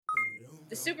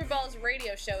The Super Balls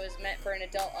radio show is meant for an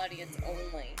adult audience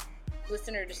only.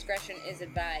 Listener discretion is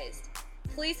advised.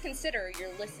 Please consider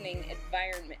your listening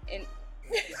environment.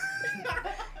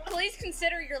 Please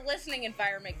consider your listening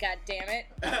environment. God damn it!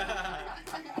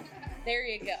 There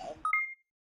you go.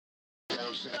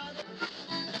 Watch out.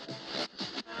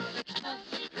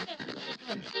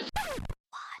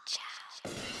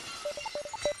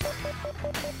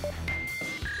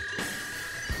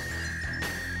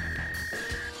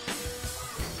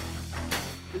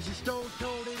 This is Stone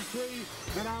Cold ET,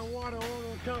 and I want to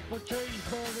order a couple of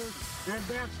cheeseburgers, and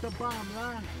that's the bottom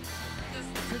line.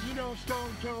 Cause you know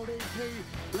Stone Cold ET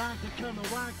like to come to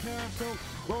White Castle,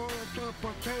 order a couple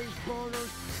of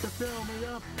cheeseburgers to fill me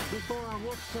up before I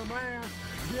whoop some ass.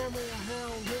 Give me a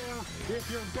hell yeah if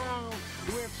you're down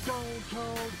with Stone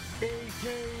Cold ET.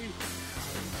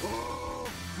 Oh,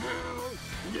 hell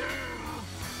yeah!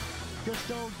 Cause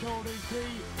Stone Cold ET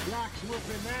likes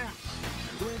whooping ass.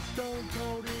 When Stone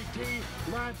Cold ET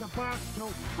rides a bicycle,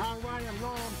 I ride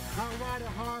along, I ride it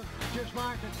hard, just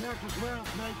like the Texas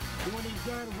rattlesnake when he's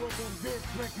done whooping Vince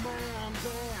McMahon's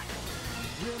ass.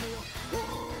 Give me a,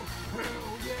 oh,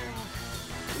 hell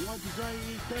yeah. What'd you say,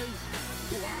 ET?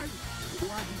 What?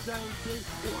 What'd you say, ET?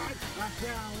 What? I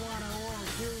said I want to order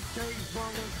 2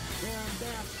 cheeseburgers, and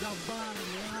that's the bottom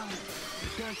line.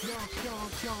 Cause you're Stone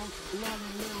Cold,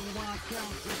 loving little white cow.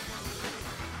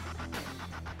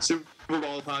 Super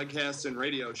Bowl podcast and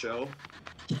radio show.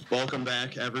 Welcome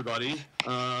back, everybody.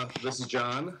 This is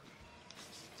John.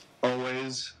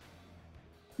 Always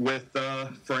with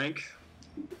Frank.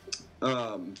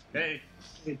 Hey.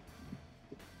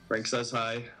 Frank says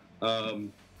hi.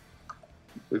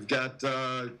 We've got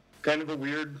kind of a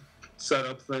weird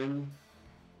setup thing.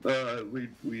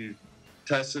 We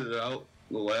tested it out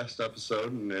the last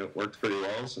episode and it worked pretty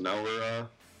well. So now we're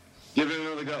giving it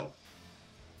another go.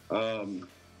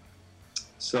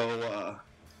 So,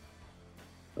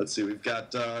 let's see, we've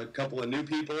got a couple of new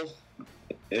people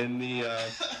in the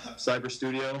cyber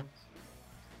studio.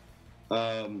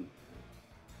 Got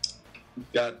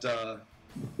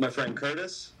my friend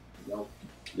Curtis. Nope.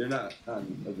 You're not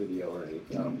on a video or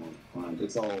anything. Fine.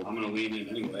 It's all. I'm gonna lean in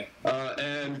anyway.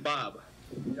 And Bob.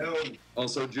 No.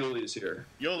 Also, Julie's here.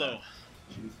 YOLO.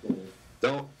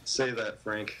 Don't say that,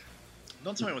 Frank.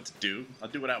 Don't tell me what to do. I'll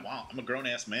do what I want. I'm a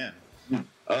grown-ass man.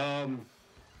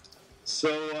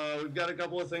 So we've got a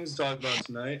couple of things to talk about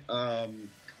tonight.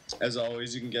 As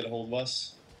always, you can get a hold of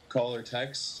us. Call or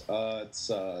text. It's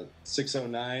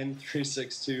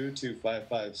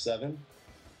 609-362-2557.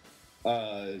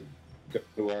 Go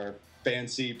to our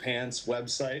fancy pants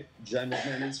website,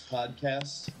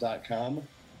 gentlemenspodcast.com.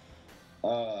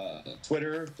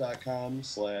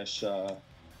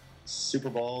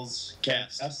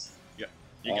 Twitter.com/superballscast. Yeah,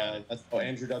 you got it. That's how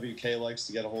Andrew WK likes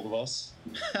to get a hold of us.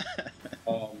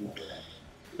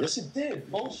 Yes, it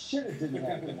did. Bullshit, it didn't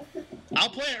happen. I'll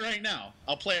play it right now.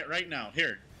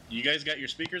 Here, you guys got your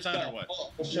speakers on or what?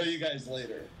 I'll show you guys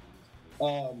later.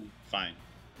 Fine.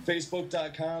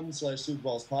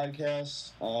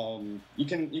 Facebook.com/superballspodcast. You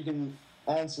can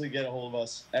honestly get a hold of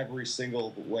us every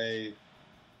single way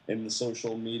in the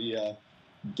social media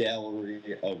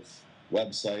gallery of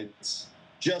websites,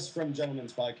 just from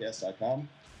gentlemenspodcast.com.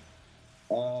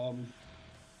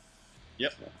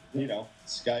 Yep. You know,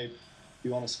 Skype. If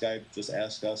you want to Skype, just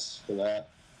ask us for that.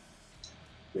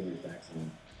 Give me back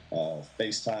some.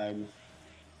 FaceTime.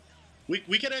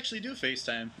 We could actually do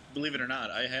FaceTime, believe it or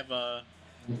not. I have an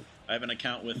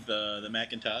account with the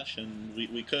Macintosh, and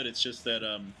we could. It's just that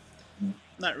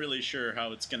not really sure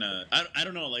how it's gonna. I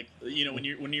don't know. Like, you know,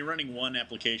 when you're running one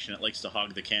application, it likes to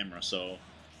hog the camera. So,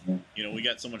 you know, we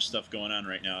got so much stuff going on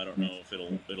right now. I don't know if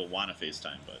it'll want to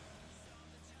FaceTime,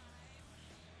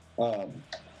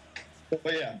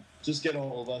 But yeah, just get a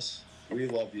hold of us. We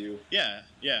love you. yeah,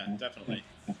 definitely.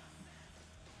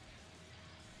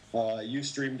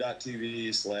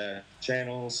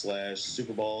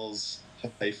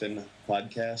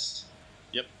 Ustream.tv/channel/superballs-podcast.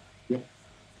 Yep.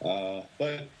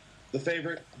 But the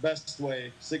favorite, best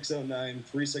way,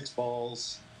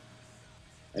 609-36-balls.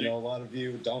 I know a lot of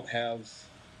you don't have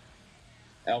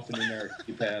alphanumeric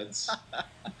keypads.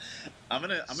 I'm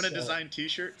gonna design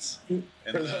T-shirts, and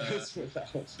For those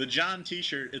without. the John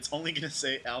T-shirt, it's only gonna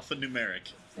say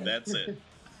alphanumeric. That's it.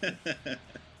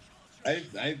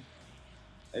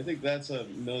 I think that's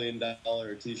 $1 million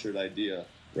T-shirt idea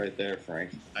right there,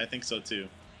 Frank. I think so too.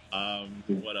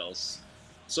 What else?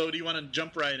 So do you want to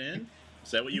jump right in?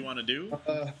 Is that what you want to do?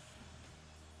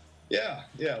 Yeah.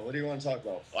 What do you want to talk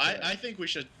about? Well, I think we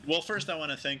should. Well, first I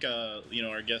want to thank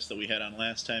our guest that we had on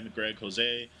last time, Greg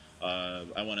Jose.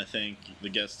 I want to thank the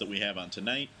guests that we have on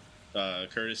tonight.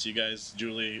 Curtis, you guys,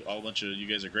 Julie, all a bunch of you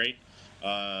guys are great.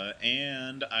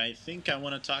 And I think I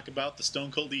want to talk about the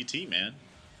Stone Cold ET, man.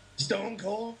 Stone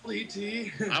Cold ET.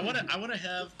 I want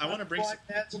to bring Black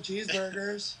cats and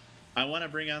cheeseburgers. I want to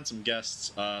bring on some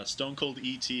guests. Stone Cold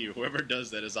ET, or whoever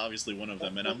does that is obviously one of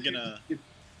them, and I'm gonna.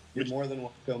 You're more than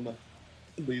welcome.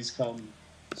 Please come,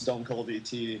 Stone Cold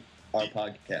ET, our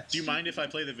podcast. Do you mind if I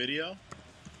play the video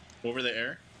over the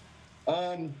air?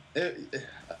 I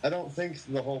don't think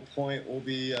the whole point will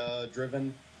be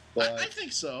driven, but I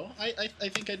think so. I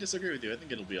think I disagree with you. I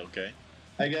think it'll be okay.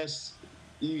 I guess,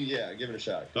 give it a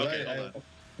shot. 'Cause Okay, hold on.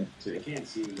 I can't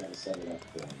see. We gotta set it up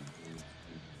for him.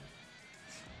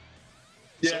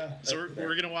 Yeah. So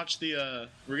we're gonna watch the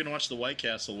White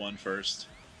Castle one first.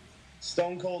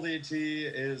 Stone Cold ET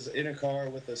is in a car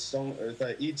with a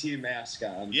ET mask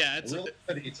on. Yeah, it's a really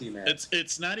good ET mask.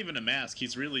 It's not even a mask.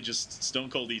 He's really just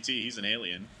Stone Cold ET. He's an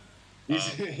alien.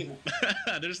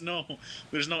 There's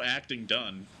no acting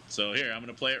done. So here, I'm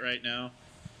gonna play it right now,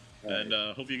 and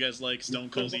hope you guys like Stone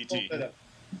Cold ET.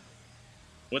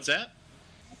 What's that?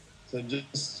 So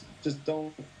just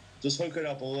hook it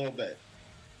up a little bit.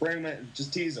 Bring him in,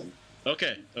 just tease him.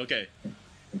 Okay. Just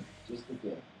a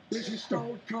bit. This is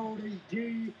Stone Cold ET,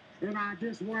 and I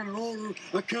just want to order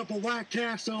a couple White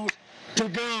Castles to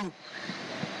go.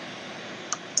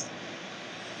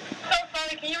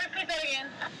 Sorry, can you repeat that again?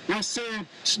 I said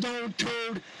Stone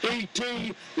Cold ET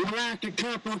would like a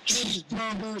couple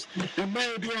cheeseburgers and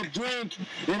maybe a drink,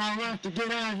 and I'd like to get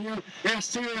out here as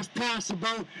soon as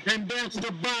possible, and that's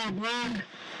the bottom line.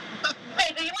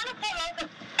 Wait, do you want to play out?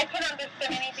 I couldn't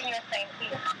understand anything you were saying,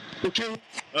 please.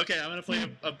 Okay. I'm gonna play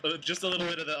just a little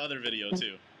bit of the other video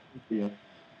too. Yeah.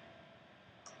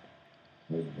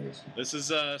 This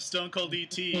is Stone Cold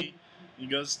ET. He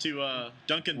goes to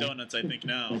Dunkin' Donuts, I think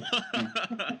now.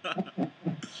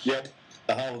 Yep.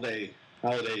 The holiday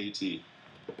ET. Stone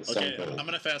Okay, Cold. I'm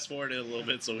gonna fast forward it a little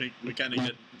bit so we kind of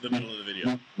get the middle of the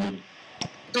video.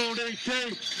 Cold ET.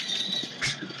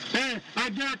 Hey, I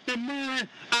got the money.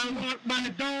 I want my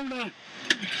donut.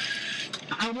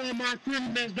 I want my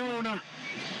Christmas donut.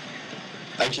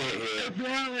 I can't hear. Happy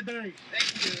holiday.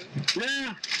 Thank you.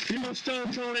 Yeah, you know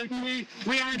Stone Cold ET.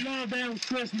 I love that with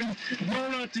Christmas.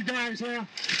 Donuts you guys have.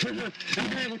 I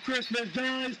had a Christmas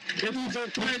guys. It was so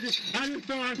crazy. I just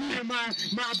thought I'd pay my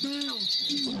bill.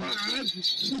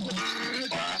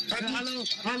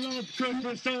 I love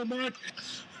Christmas so much.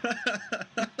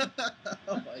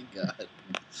 Oh my god.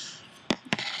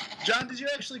 John, did you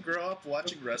actually grow up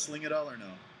watching wrestling at all or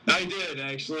no? I did,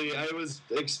 actually. I was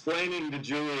explaining to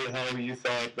Julie how you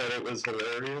thought that it was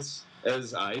hilarious,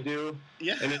 as I do.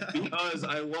 Yeah. And it's because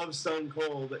I love Stone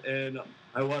Cold, and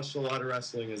I watched a lot of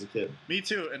wrestling as a kid. Me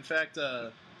too. In fact,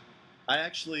 I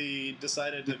actually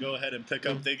decided to go ahead and pick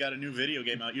up. They got a new video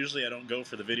game out. Usually I don't go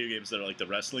for the video games that are like the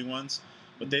wrestling ones,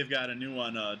 but they've got a new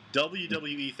one,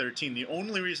 WWE 13. The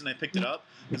only reason I picked it up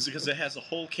is because it has a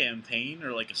whole campaign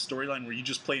or like a storyline where you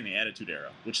just play in the Attitude Era,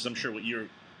 which is I'm sure what you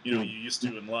used to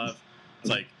and love. It's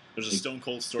like there's a Stone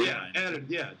Cold storyline.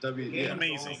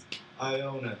 Amazing. I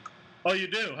own it. Oh, you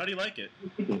do? How do you like it?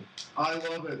 I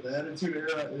love it. The Attitude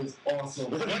Era is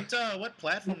awesome. What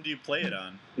platform do you play it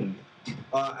on?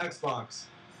 Xbox.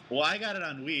 Well, I got it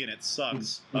on Wii and it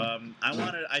sucks. I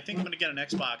think I'm gonna get an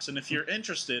Xbox, and if you're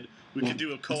interested, we could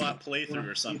do a co-op playthrough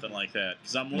or something like that.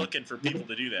 Because I'm looking for people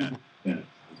to do that.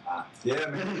 Yeah,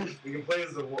 man. We can play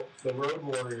as the Road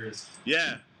Warriors.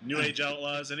 Yeah, New Age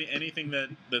Outlaws, anything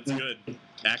that's good.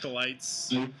 Acolytes.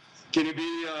 Can you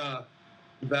be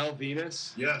Val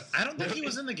Venus? Yes. I don't think he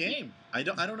was in the game. I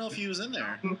don't know if he was in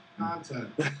there. Content.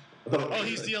 Oh,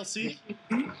 he's DLC?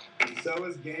 So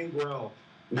is Gangrel.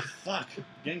 Fuck.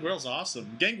 Gangrel's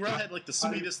awesome. Gangrel had like the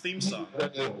sweetest theme song.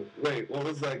 Wait, what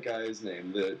was that guy's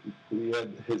name? That he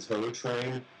had his hoe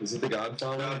train? Is it the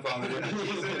Godfather? Godfather.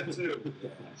 He's in it too.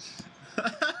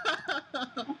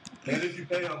 And if you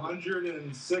pay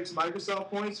 106 Microsoft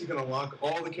points, you can unlock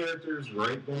all the characters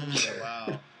right then and there.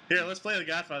 Wow. Here, let's play the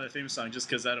Godfather theme song just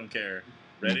because I don't care.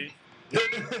 Ready?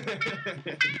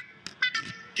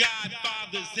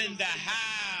 Godfather's in the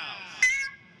house.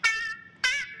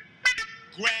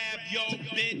 Grab your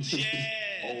bitches.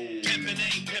 Pimpin'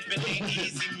 ain't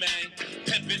easy, man.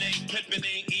 Pimpin'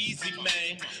 ain't easy,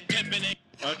 man. Pimpin' ain't.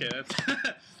 Okay, that's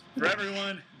for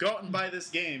everyone. Go out and buy this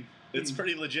game. It's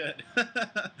pretty legit.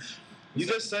 You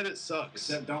just said it sucks.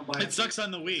 Except don't buy It sucks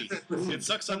on the Wii. It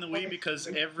sucks on the Wii because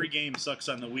every game sucks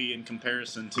on the Wii in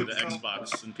comparison to the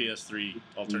Xbox and PS3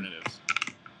 alternatives.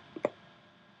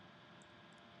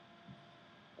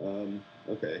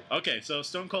 Okay. Okay, so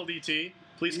Stone Cold ET,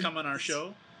 please come on our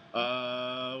show.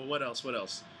 What else?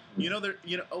 You know,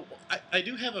 I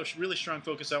do have a really strong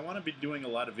focus. I want to be doing a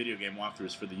lot of video game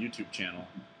walkthroughs for the YouTube channel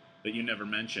that you never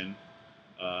mentioned.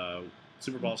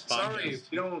 Super Balls podcast. Sorry,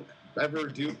 we don't ever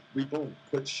do. We don't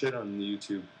put shit on the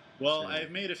YouTube. Well, channel.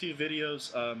 I've made a few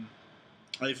videos.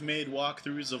 I've made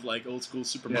walkthroughs of like old school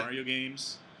Super Mario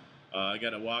games. I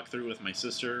got a walkthrough with my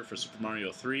sister for Super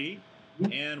Mario 3,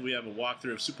 and we have a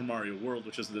walkthrough of Super Mario World,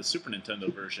 which is the Super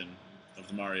Nintendo version of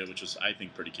the Mario, which is, I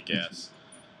think, pretty kick-ass.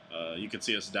 You can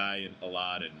see us die a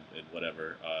lot and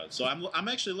whatever. So I'm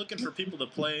actually looking for people to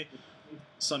play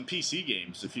some PC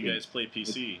games if you guys play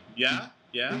PC. Yeah?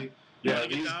 You want to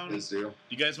get down?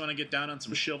 You guys want to get down on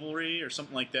some Chivalry or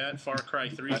something like that? Far Cry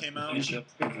 3 came out. For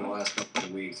the last couple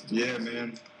of weeks. Yeah,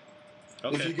 man.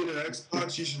 Okay. If you get an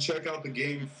Xbox, you should check out the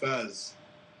game Fez.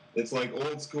 It's like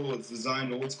old school. It's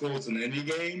designed old school. It's an indie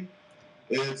game.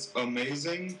 It's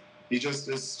amazing.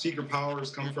 His secret powers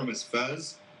come from his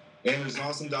Fez. And there's an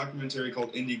awesome documentary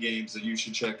called Indie Games that you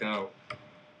should check out.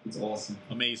 It's awesome.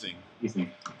 Amazing.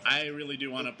 I really do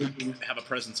want to have a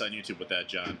presence on YouTube with that,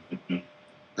 John.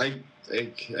 I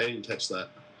didn't catch that.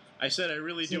 I said I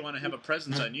really do want to have a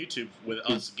presence on YouTube with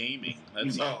us gaming.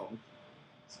 That's all.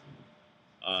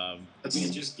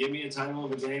 Just give me a title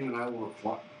of a game and I will.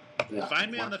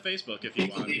 Find me on the Facebook if you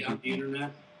want. On the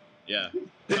internet. Yeah.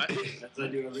 That's how I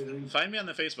do everything. Find me on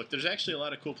the Facebook. There's actually a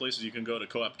lot of cool places you can go to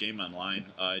co-op game online.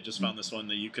 I just found this one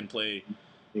that you can play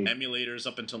emulators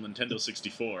up until Nintendo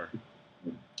 64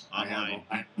 online.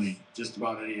 I have just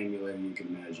about any emulator you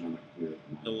can imagine on my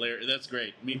computer. That's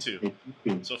great. Me too.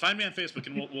 So find me on Facebook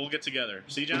and we'll get together.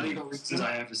 See, John? Legal reasons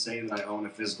I have to say that I own a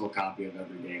physical copy of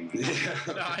every game.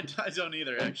 No, I don't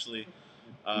either, actually.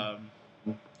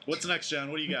 What's next,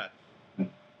 John? What do you got?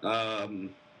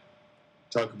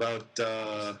 Talk about.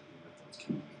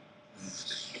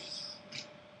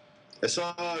 I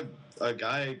saw a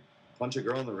guy punch a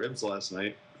girl in the ribs last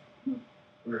night.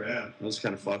 Where at? It was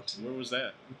kind of fucked. Where was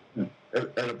that?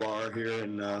 At a bar here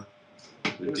in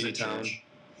D-Town.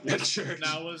 At church.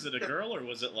 Now, was it a girl or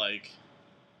was it like...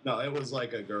 No, it was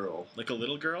like a girl. Like a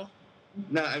little girl?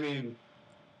 No, I mean...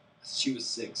 She was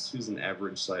 6. She was an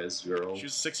average-sized girl. She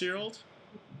was a 6-year-old?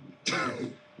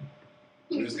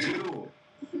 She was 2.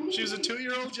 She was a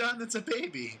 2-year-old, John? That's a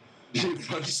baby. You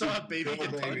saw a baby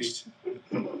get punched?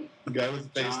 The guy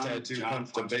with the face tattoo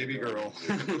punched a baby girl.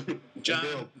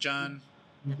 John,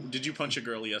 did you punch a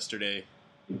girl yesterday?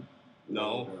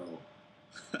 No.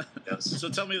 Yes. So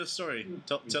tell me the story.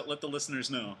 Let the listeners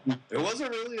know. It wasn't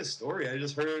really a story. I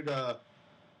just heard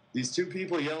these two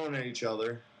people yelling at each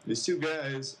other. These two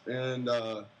guys, and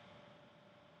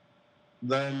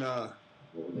then the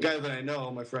guy that I know,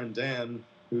 my friend Dan,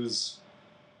 who's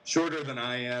shorter than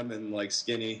I am and like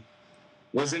skinny,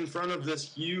 was in front of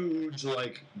this huge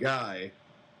like guy,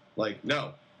 like,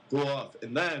 no, cool off.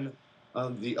 And then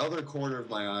on the other corner of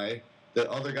my eye, the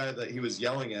other guy that he was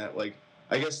yelling at, like,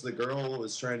 I guess the girl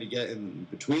was trying to get in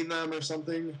between them or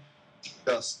something,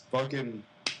 just fucking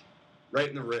right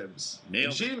in the ribs.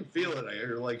 Nailed She didn't feel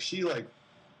it.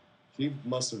 She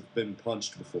must have been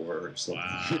punched before or something.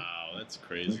 Wow, that's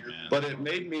crazy, man. But it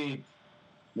made me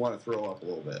want to throw up a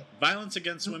little bit. Violence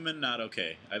against women, not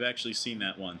okay. I've actually seen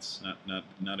that once.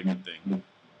 Not a good thing.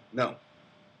 No.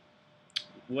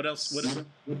 What else?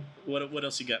 What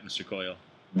else you got, Mr. Coyle?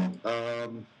 I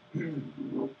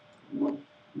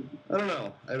don't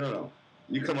know.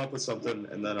 You come up with something,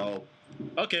 and then I'll...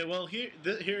 Okay, well,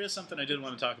 here is something I did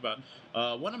want to talk about.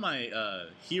 One of my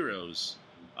heroes,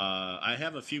 I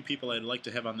have a few people I'd like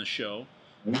to have on the show,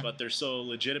 but they're so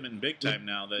legitimate and big time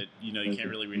now that, you can't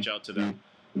really reach out to them.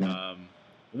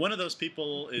 One of those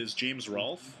people is James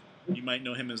Rolfe. You might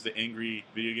know him as the angry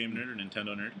video game nerd or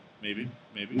Nintendo nerd. Maybe.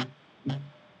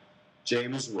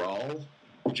 James Rolfe?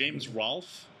 James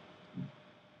Rolfe?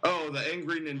 Oh, the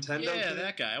angry Nintendo Yeah, kid?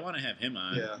 that guy. I want to have him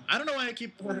on. Yeah. I don't know why I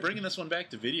keep bringing this one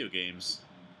back to video games.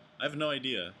 I have no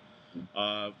idea.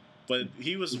 But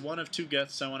he was one of 2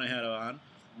 guests I want to have on.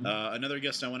 Another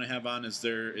guest I want to have on is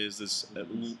this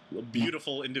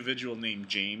beautiful individual named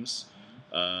James.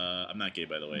 I'm not gay,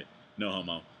 by the way. No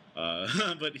homo.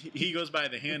 But he goes by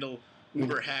the handle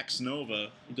Uber Hacks Nova.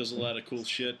 He does a lot of cool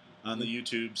shit on the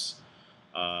YouTubes.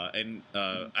 And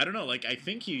I don't know, like, I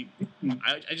think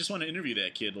I just want to interview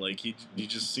that kid. Like, he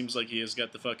just seems like he has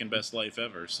got the fucking best life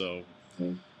ever. So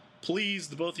please,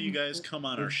 the both of you guys, come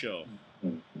on our show.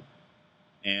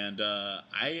 And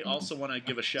I also want to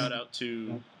give a shout out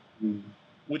to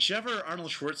whichever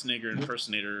Arnold Schwarzenegger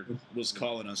impersonator was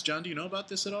calling us. John, do you know about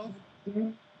this at all?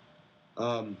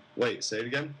 Wait, say it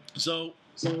again? So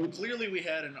clearly we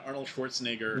had an Arnold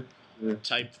Schwarzenegger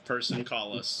type person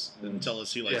call us and tell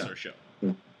us he likes our show.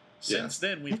 Since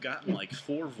then, we've gotten like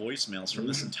 4 voicemails from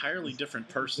this entirely different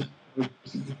person.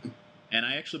 And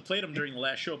I actually played them during the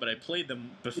last show, but I played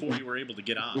them before you were able to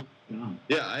get on.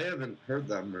 Yeah, I haven't heard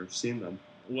them or seen them.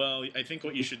 Well, I think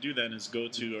what you should do then is go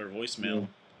to our voicemail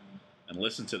and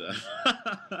listen to them.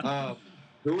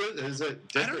 Who is it?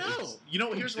 I don't know. You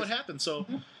know, here's what happened. So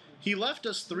he left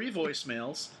us 3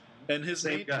 voicemails, and his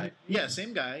Same name, guy. Yeah,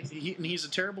 same guy. And he's a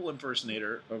terrible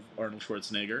impersonator of Arnold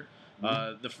Schwarzenegger.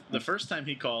 The first time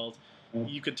he called,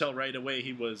 you could tell right away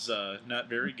he was not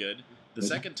very good. The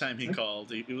second time he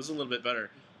called, it was a little bit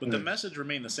better, but the message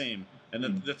remained the same.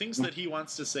 And the things that he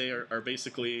wants to say are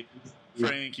basically,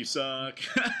 Frank, you suck,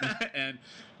 and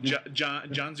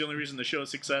John's the only reason the show is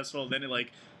successful. Then What?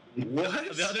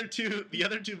 the other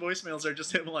two voicemails are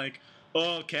just him like,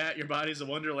 oh, Kat, your body's a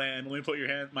wonderland. Let me put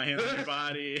my hand on your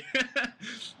body.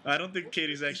 I don't think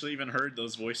Katie's actually even heard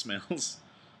those voicemails.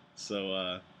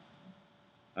 So,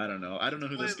 I don't know. I don't know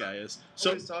who this guy is. So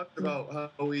always talked about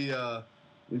how we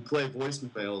play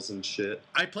voicemails and shit.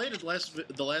 I played it the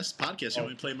last podcast. You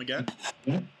want me to play him again?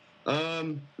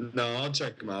 No, I'll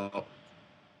check them out.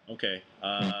 Okay.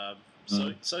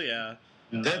 So yeah.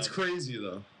 That's crazy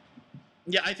though.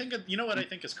 Yeah, I think you know what I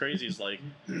think is crazy is like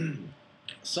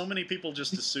so many people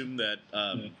just assume that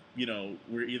you know,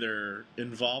 we're either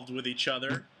involved with each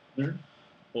other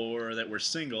or that we're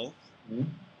single.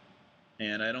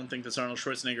 And I don't think this Arnold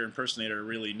Schwarzenegger impersonator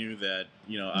really knew that,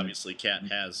 you know, obviously Kat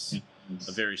has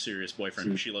a very serious boyfriend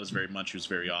who she loves very much, who's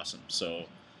very awesome. So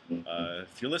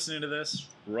if you're listening to this,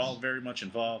 we're all very much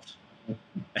involved.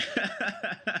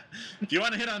 If you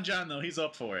want to hit on John, though, he's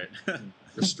up for it.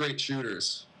 We're straight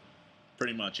shooters.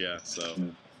 Pretty much, yeah. So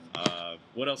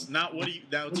what else? Now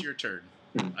it's your turn.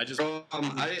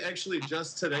 I actually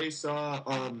just today saw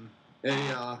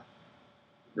a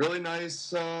really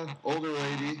nice older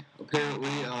lady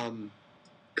apparently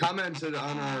commented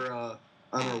on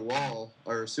our wall,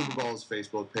 our Super Bowls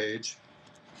Facebook page,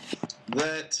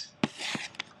 that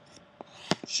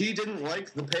she didn't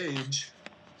like the page.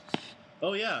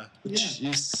 Oh yeah.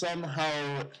 She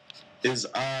somehow is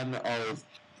on our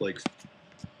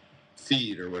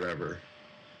feed or whatever.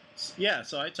 Yeah,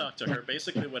 so I talked to her.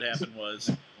 Basically what happened was,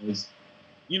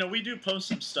 you know, we do post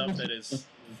some stuff that is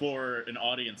for an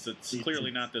audience that's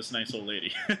clearly not this nice old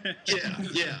lady.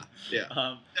 Yeah.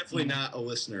 Definitely not a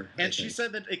listener. And she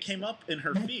said that it came up in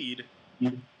her feed,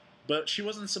 but she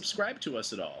wasn't subscribed to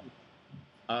us at all.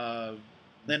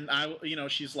 Then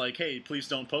she's like, "Hey, please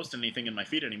don't post anything in my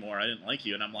feed anymore. I didn't like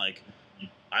you." And I'm like,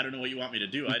 "I don't know what you want me to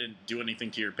do. I didn't do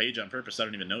anything to your page on purpose. I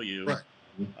don't even know you." Right.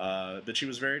 But she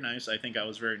was very nice. I think I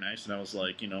was very nice, and I was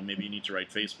like, you know, maybe you need to write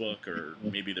Facebook, or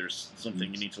maybe there's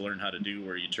something you need to learn how to do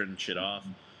where you turn shit off,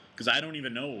 because I don't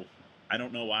know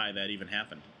why that even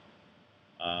happened.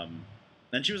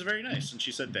 Then she was very nice, and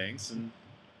she said thanks, and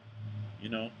you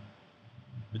know,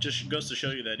 it just goes to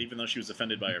show you that even though she was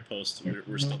offended by our post,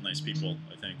 we're still nice people,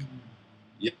 I think.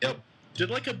 Yep. Did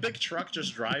like a big truck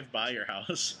just drive by your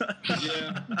house?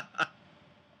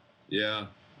 Yeah.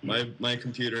 My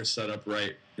computer's set up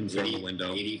right in front of the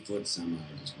window. 80-foot semi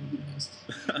just went past.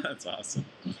 That's awesome.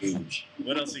 Huge.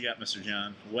 What else you got, Mr.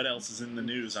 John? What else is in the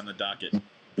news on the docket?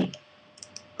 I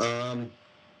don't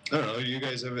know. Do you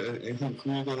guys have anything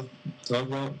cool to talk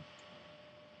about?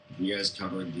 You guys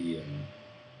covered the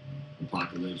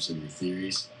apocalypse and your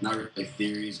theories. Not really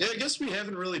theories. Yeah, I guess we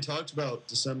haven't really talked about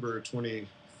December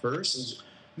 21st.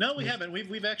 No, we haven't.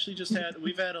 We've actually just had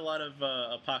a lot of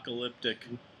apocalyptic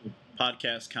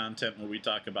podcast content where we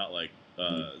talk about like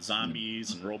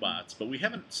zombies and robots, but we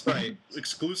haven't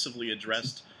exclusively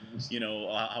addressed, you know,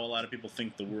 how a lot of people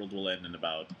think the world will end in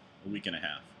about a week and a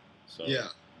half. So yeah,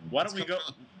 why don't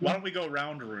we go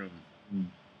round room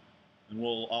and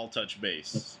we'll all touch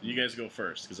base. You guys go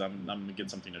first because I'm gonna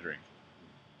get something to drink.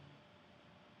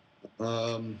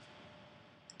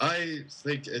 I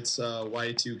think it's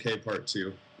Y2K Part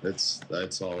 2.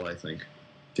 That's all I think,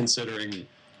 considering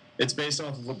it's based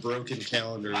off of a broken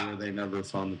calendar where they never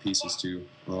found the pieces to.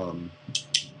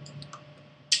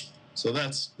 So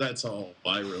that's all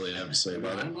I really have to say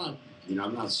about it.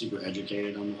 I'm not super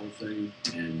educated on the whole thing,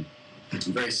 and I'm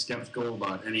very skeptical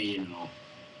about any,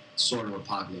 sort of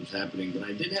apocalypse happening. But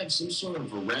I did have some sort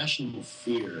of irrational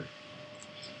fear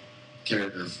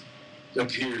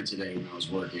appear today when I was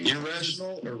working.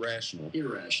 Irrational or rational?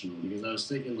 Irrational, because I was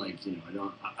thinking I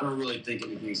don't really think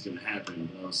anything's going to happen,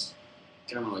 but I was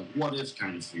kind of like, what if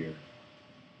kind of fear.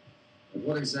 Like,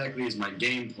 what exactly is my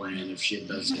game plan if shit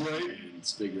does happen,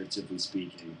 figuratively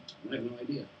speaking? I have no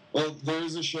idea. Well,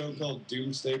 there's a show called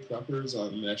Doomsday Preppers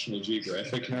on National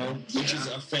Geographic now, which is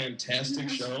a fantastic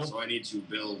show. So I need to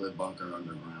build a bunker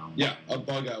underground. Yeah, a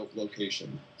bug-out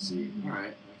location. See, all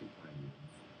right.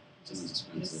 It's Just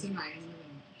expensive.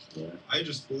 Yeah. I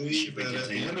just believe that at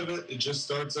the end of it, it just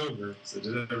starts over. So it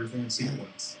did everything in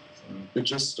sequence. So, It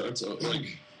just starts out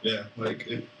like yeah, like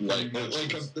it. like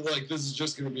this is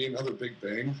just gonna be another big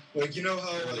bang. Like you know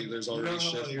how Like, there's you know already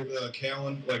how shit. like the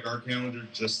calendar, like our calendar,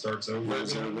 just starts over.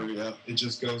 Goes again? over, yeah. It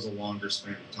just goes a longer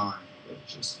span of time. It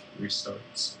just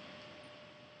restarts.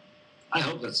 I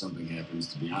hope that something happens,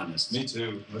 to be honest. Me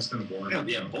too. That's kind of boring.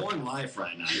 Yeah, boring life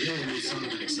right now. You really need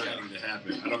something exciting to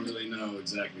happen. I don't really know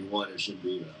exactly what it should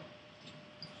be, though.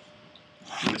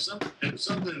 And if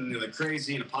something like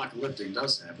crazy and apocalyptic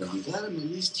does happen, I'm glad I'm at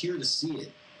least here to see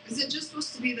it. Is it just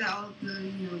supposed to be that all the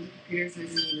the computers are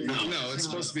going to No, it's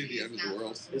supposed to be the end of the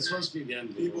world. It's supposed to be the end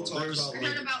of the People world. talk There's- about I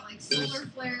heard about like solar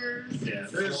flares. Yeah,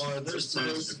 There's there's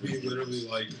supposed to be literally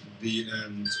like the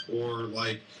end, or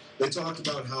like they talked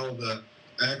about how the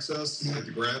access, like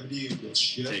the gravity, will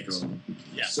shift. Take over.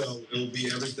 Yeah. So it'll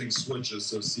be everything switches.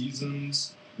 So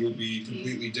seasons will be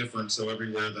completely different. So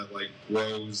everywhere that like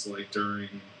grows like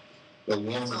during the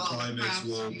warmer So all the climates crops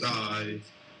will will- die.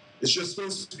 It's just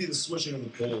supposed to be the switching of the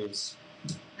poles.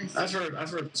 I've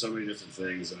heard so many different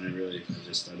things, and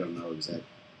I don't know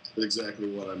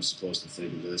exactly what I'm supposed to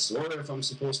think of this, or if I'm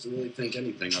supposed to really think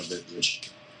anything of it,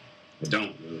 which I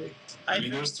don't really. I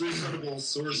mean, there's three credible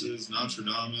sources: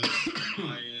 Nostradamus, the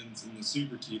Mayans, and the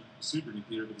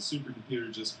supercomputer. But the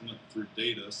supercomputer just went through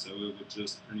data, so it would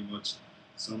just pretty much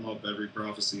sum up every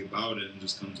prophecy about it and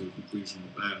just come to a conclusion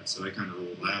with that. So I kind of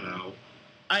rolled that out.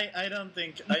 I don't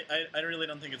think I really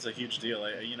don't think it's a huge deal.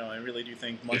 I really do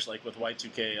think, much like with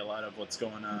Y2K, a lot of what's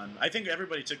going on. I think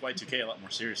everybody took Y2K a lot more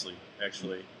seriously,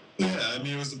 actually. Yeah, I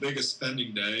mean, it was the biggest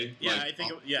spending day. Yeah, like, I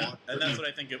think and that's what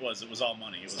I think it was. It was all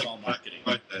money. It was all marketing.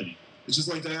 It's just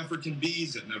like the African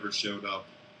bees that never showed up.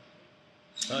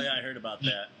 Oh yeah, I heard about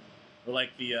that. Or like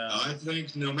the. I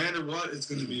think no matter what, it's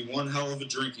going to be one hell of a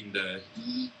drinking day.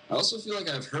 I also feel like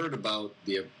I've heard about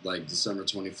the December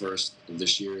 21st of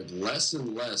this year less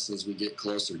and less as we get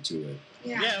closer to it.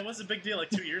 Yeah, it was a big deal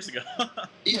like 2 years ago.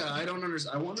 Yeah, I don't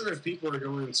understand. I wonder if people are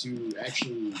going to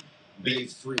actually be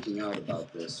freaking out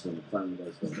about this when it finally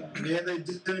does go down. Yeah, they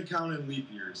didn't count in leap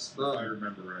years, if I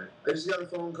remember right. I just got a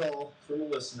phone call from a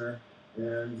listener,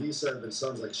 and he said that it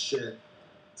sounds like shit.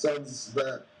 Sounds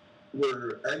that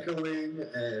we're echoing,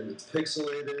 and it's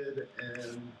pixelated,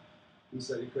 and he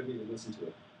said he couldn't even listen to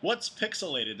it. What's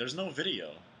pixelated? There's no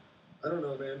video. I don't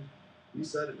know, man. You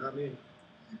said it, not me.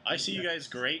 I see you guys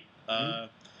great. And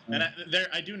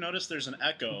I do notice there's an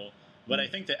echo, but I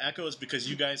think the echo is because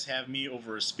you guys have me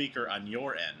over a speaker on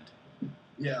your end.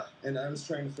 Yeah, and I was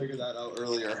trying to figure that out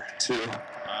earlier, too.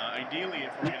 Ideally,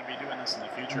 if we're going to be doing this in the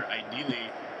future,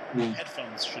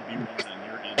 headphones should be worn on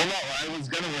your end. Well, no, I was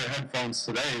gonna wear headphones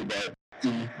today, but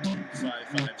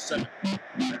 557. What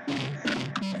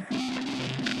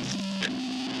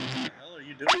the hell are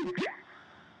you doing?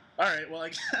 All right, well,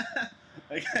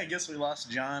 I guess we lost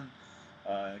John,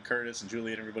 Curtis, and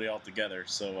Julie, and everybody all together.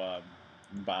 So,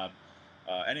 Bob.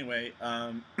 Anyway,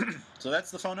 so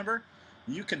that's the phone number.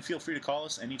 You can feel free to call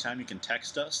us anytime. You can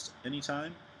text us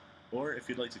anytime. Or if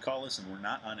you'd like to call us and we're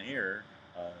not on air,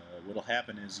 what'll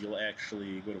happen is you'll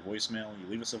actually go to voicemail, you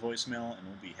leave us a voicemail, and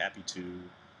we'll be happy to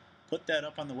put that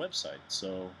up on the website.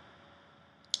 So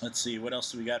let's see, what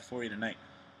else do we got for you tonight?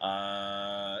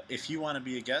 If you want to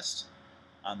be a guest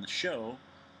on the show,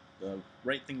 the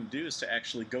right thing to do is to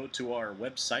actually go to our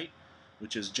website,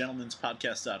 which is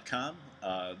gentlemanspodcast.com.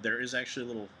 There is actually a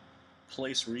little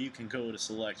place where you can go to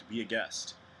select be a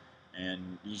guest.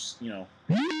 And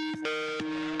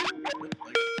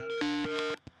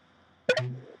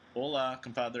Hola,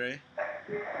 compadre.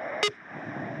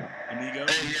 Amigo.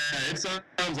 Hey, yeah, it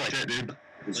sounds like it, dude.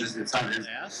 It's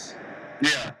ass.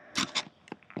 Yeah.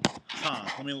 Huh.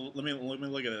 Let me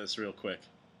look at this real quick.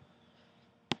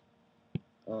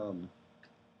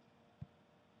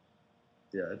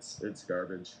 Yeah, it's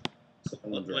garbage.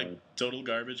 Someone's Like wrong. total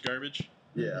garbage.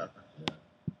 Yeah.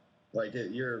 Like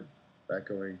you're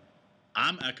echoing.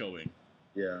 I'm echoing.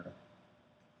 Yeah.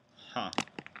 Huh.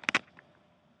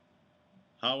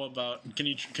 How about can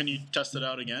you test it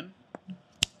out again?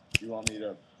 You want me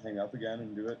to hang up again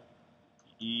and do it?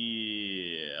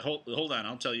 Yeah. Hold on.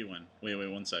 I'll tell you when. Wait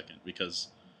 1 second because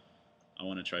I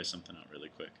want to try something out really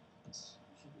quick.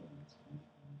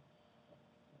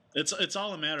 It's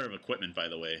all a matter of equipment, by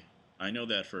the way. I know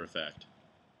that for a fact.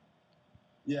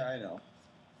 Yeah, I know.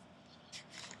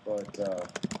 But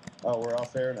we're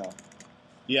off air now.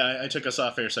 Yeah, I took us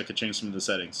off air so I could change some of the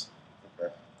settings.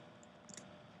 Okay.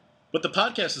 But the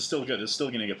podcast is still good. It's still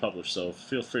going to get published, so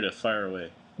feel free to fire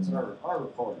away. It's our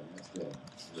recording. That's good.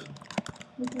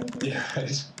 Yeah.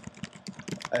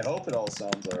 I hope it all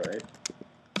sounds all right.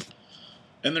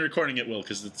 And the recording it will,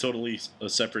 because it's totally a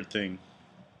separate thing.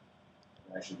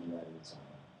 I should be writing this on.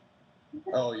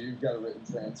 Oh, you've got a written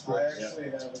transcript. I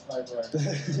actually have a typewriter.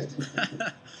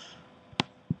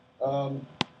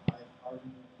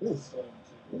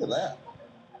 Look at that.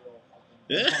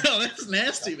 Yeah, that's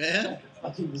nasty, man.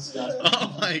 Fucking disgusting.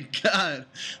 Oh my god.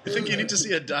 I think you need to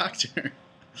see a doctor.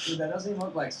 Dude, that doesn't even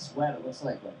look like sweat. It looks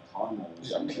like caramel or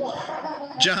something.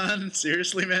 John,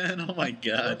 seriously, man? Oh my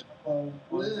god.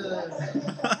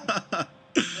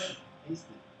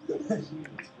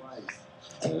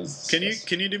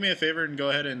 Can you do me a favor and go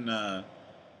ahead and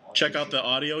check out the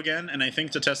audio again? And I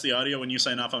think to test the audio, when you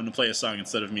sign off, I'm going to play a song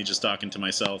instead of me just talking to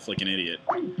myself like an idiot.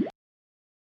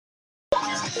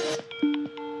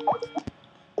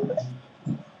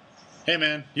 Hey,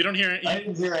 man, you don't hear it? I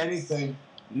didn't hear anything.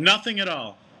 Nothing at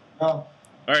all. No. All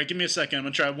right, give me a second. I'm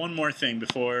going to try one more thing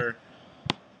before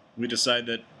we decide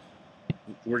that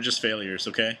we're just failures,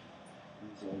 okay?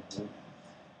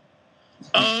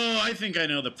 Oh, I think I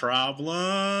know the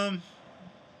problem.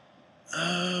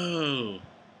 Oh.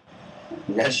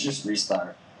 Let's just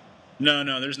restart.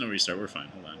 No, there's no restart. We're fine.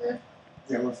 Hold on.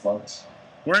 Yeah, we're fucked.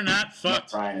 We're not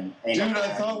fucked. Brian, Dude,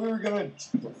 I thought we were going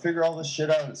to figure all this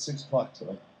shit out at 6 o'clock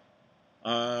today.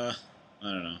 I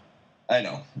don't know. I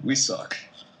know. We suck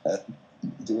at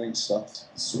doing stuff.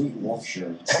 Sweet wolf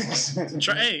shirt.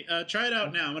 Try it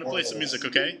out now. I'm gonna play some music,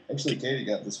 okay? Actually, Katie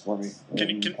got this for me. Can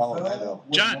you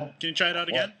John? Can you try it out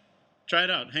again? What? Try it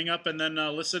out. Hang up and then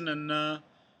listen and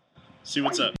see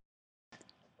what's up.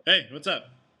 Hey, what's up?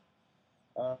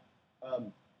 I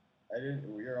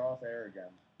didn't. You're off air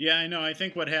again. Yeah, I know. I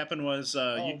think what happened was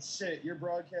Shit! You're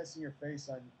broadcasting your face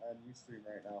on Ustream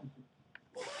right now.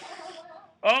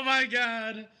 Oh my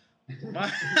god!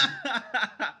 Like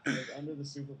under the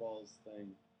Super Bowls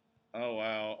thing. Oh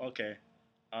wow. Okay.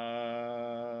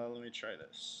 Let me try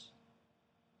this.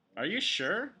 Are you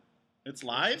sure? It's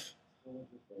live?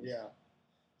 Yeah.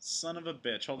 Son of a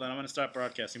bitch. Hold on, I'm gonna stop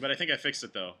broadcasting. But I think I fixed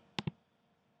it though.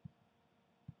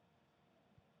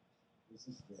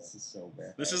 This is so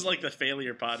bad. This is like the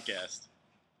failure podcast.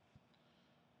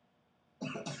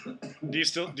 Do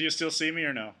you still see me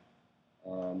or no?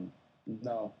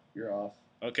 No, you're off.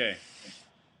 Okay.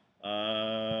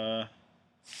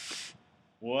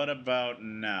 What about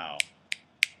now?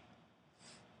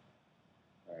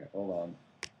 All right, hold on.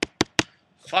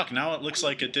 Fuck, now it looks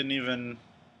like it didn't even...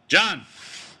 John!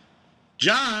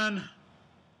 John!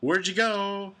 Where'd you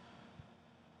go?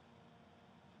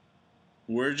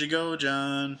 Where'd you go,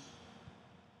 John?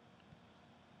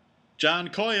 John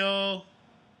Coyle!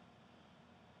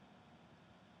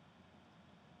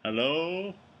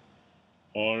 Hello?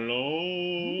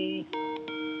 Hello?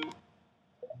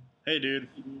 Hey, dude.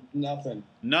 Nothing.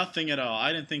 Nothing at all.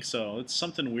 I didn't think so. It's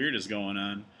something weird is going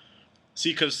on.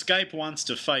 See, because Skype wants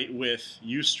to fight with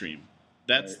Ustream.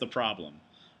 That's the problem.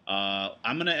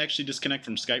 I'm going to actually disconnect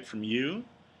from Skype from you,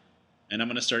 and I'm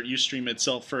going to start Ustream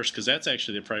itself first, because that's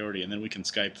actually the priority, and then we can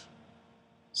Skype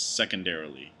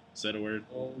secondarily. Is that a word?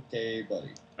 Okay, buddy.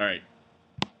 All right.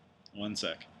 One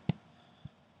sec.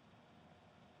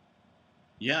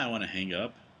 Yeah, I want to hang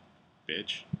up,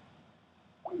 bitch.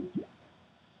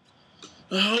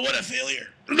 Oh, what a failure.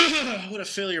 What a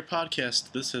failure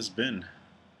podcast this has been.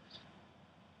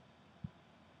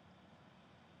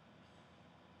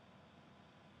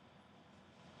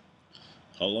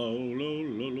 Hello, lo,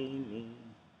 lo, lo, lo.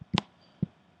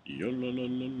 Yo, lo, lo,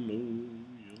 lo, lo.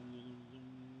 Yo, lo,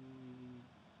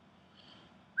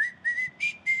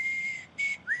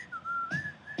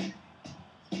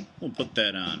 lo. We'll put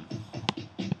that on.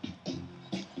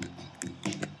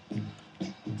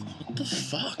 What the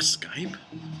fuck, Skype?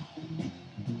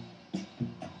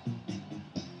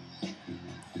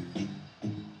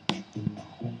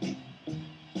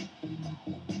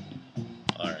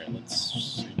 Alright, let's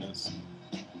see this.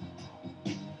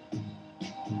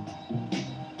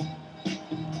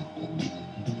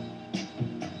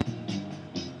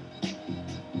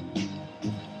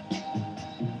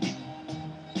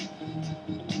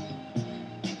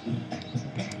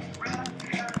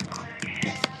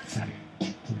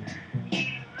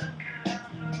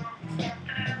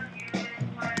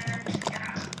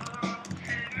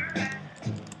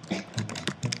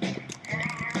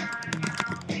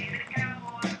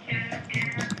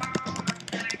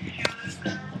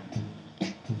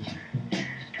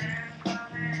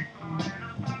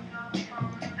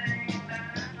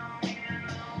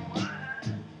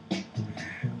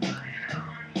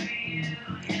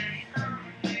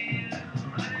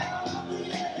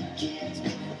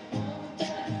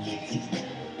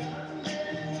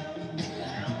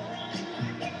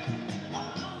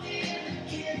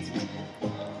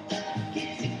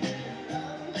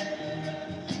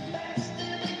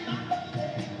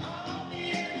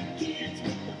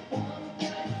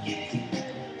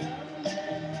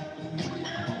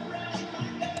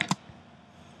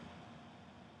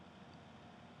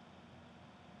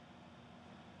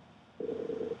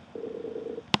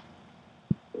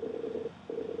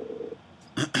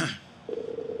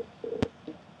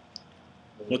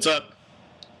 What's up?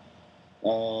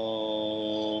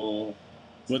 Oh.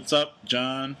 What's up,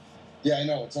 John? Yeah, I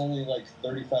know. It's only like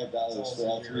 $35 for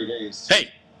all 3 days. Hey!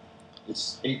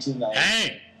 It's $18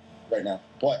 Hey! right now.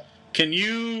 What? Can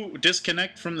you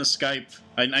disconnect from the Skype?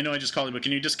 I know I just called you, but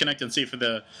can you disconnect and see if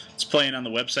it's playing on the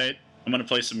website? I'm going to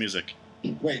play some music.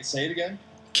 Wait, say it again?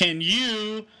 Can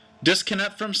you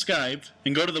disconnect from Skype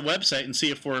and go to the website and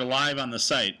see if we're live on the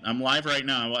site? I'm live right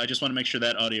now. I just want to make sure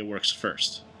that audio works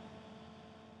first.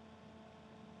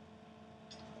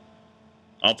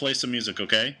 I'll play some music,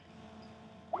 okay?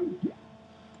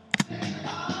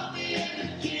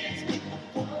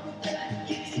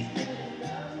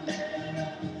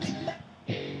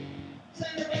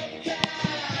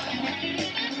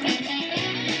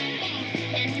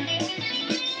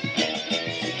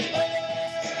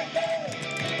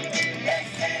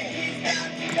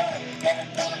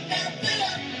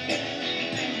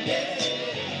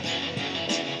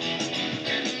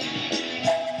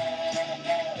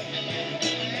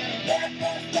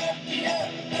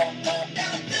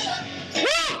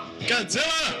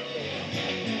 Godzilla!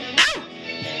 Ow!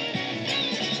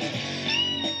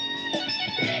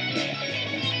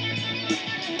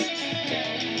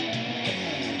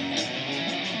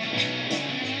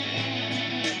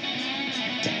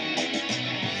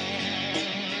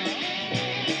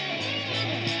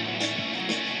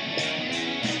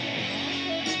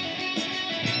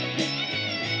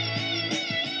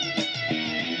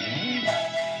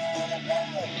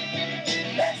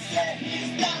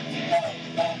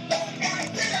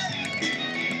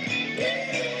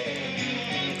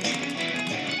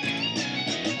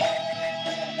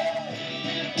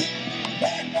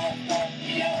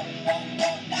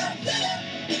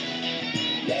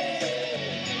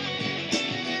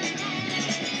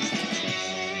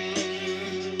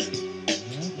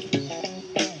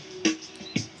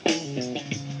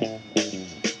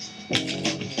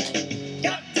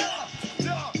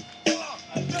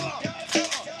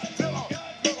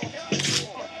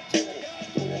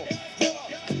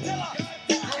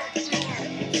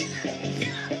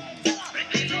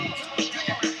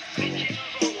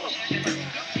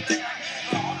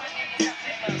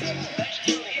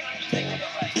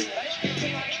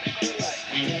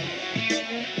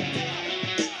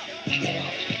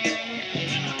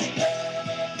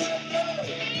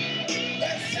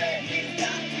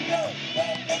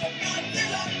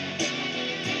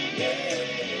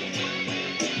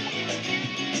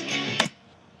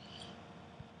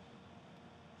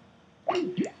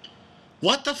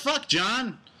 What the fuck,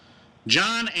 John?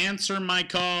 John, answer my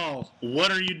call.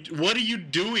 What are you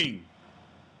doing?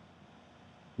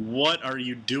 What are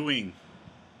you doing?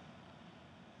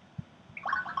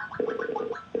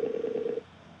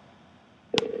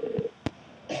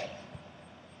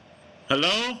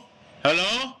 Hello?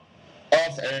 Hello?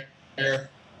 Off air.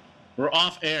 We're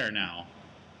off air now.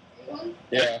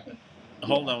 Yeah.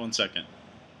 Hold on 1 second.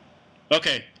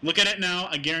 Okay, look at it now.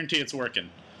 I guarantee it's working.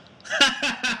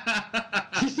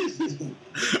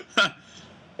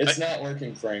 It's not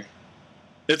working, Frank.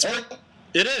 It is.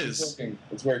 It's working.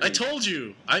 It's working. I told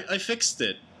you. I fixed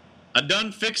it. I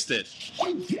done fixed it.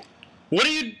 What are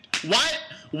you...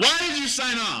 Why did you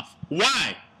sign off?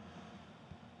 Why?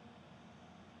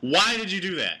 Why did you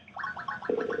do that?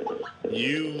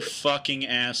 You fucking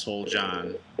asshole,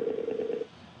 John.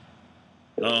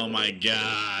 Oh my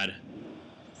god.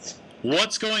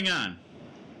 What's going on?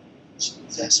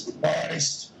 Jesus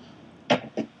Christ.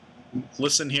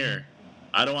 Listen here.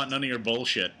 I don't want none of your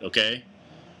bullshit, okay?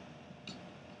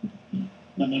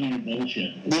 None of your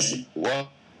bullshit. Okay? What?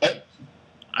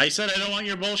 I said I don't want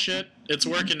your bullshit. It's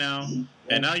working now.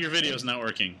 And now your video's not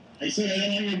working. I said I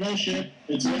don't want your bullshit.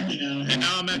 It's working now. And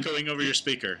now I'm echoing over your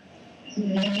speaker. I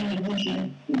don't want your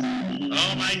bullshit.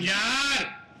 Oh my god!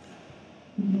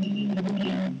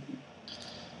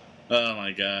 Oh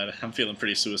my god. I'm feeling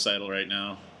pretty suicidal right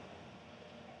now.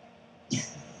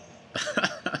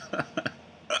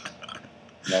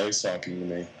 Now he's talking to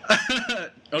me.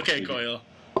 Okay, Coyle.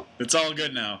 It's all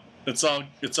good now. It's all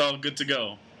good to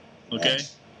go. Okay?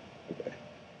 Okay.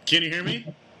 Can you hear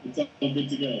me? It's all good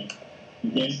to go.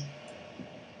 Okay?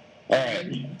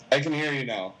 Alright. I can hear you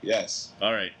now. Yes.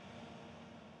 Alright.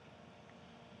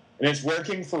 And it's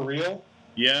working for real?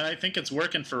 Yeah, I think it's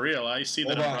working for real. I see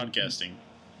that Hold I'm on. broadcasting.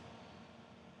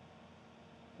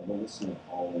 I'm listening to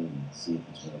call and see if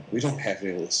it's working. We don't have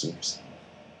any listeners.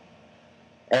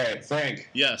 Alright, Frank.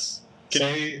 Yes.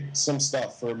 Say some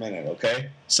stuff for a minute,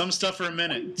 okay? Some stuff for a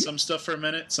minute. Some stuff for a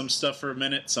minute. Some stuff for a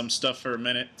minute. Some stuff for a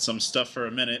minute. Some stuff for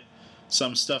a minute.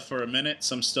 Some stuff for a minute.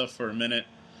 Some stuff for a minute.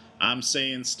 I'm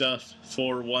saying stuff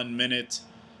for 1 minute.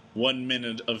 1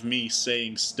 minute of me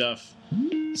saying stuff.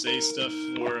 say stuff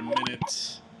for a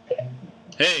minute.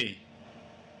 Hey,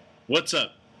 what's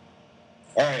up?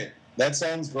 All right, that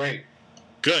sounds great.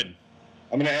 Good.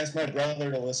 I'm gonna ask my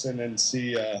brother to listen and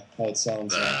see how it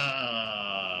sounds.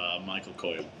 Michael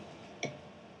Coyle.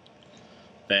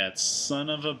 That son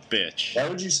of a bitch. Why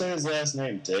would you say his last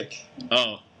name, Dick?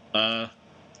 Oh, I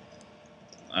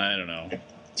don't know.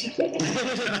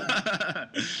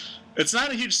 It's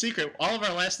not a huge secret. All of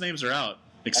our last names are out,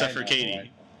 except for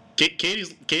Katie.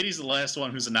 Katie's the last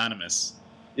one who's anonymous.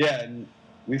 Yeah, and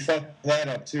we fucked that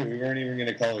up too. We weren't even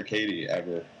gonna call her Katie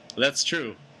ever. That's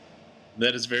true.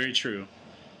 That is very true.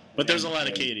 But there's a lot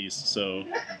of Katies, so...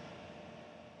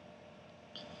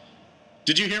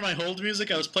 Did you hear my hold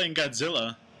music? I was playing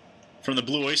Godzilla from the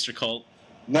Blue Oyster Cult.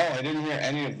 No, I didn't hear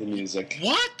any of the music.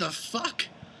 What the fuck?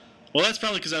 Well, that's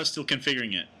probably because I was still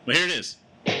configuring it. But here it is.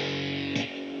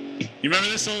 You remember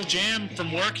this old jam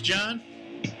from work, John?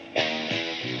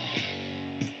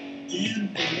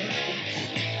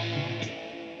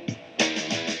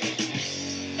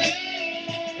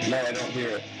 No, I don't hear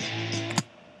it.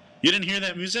 You didn't hear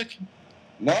that music?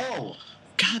 No.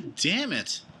 God damn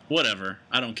it. Whatever.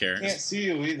 I don't care. I can't see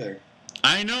you either.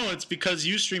 I know. It's because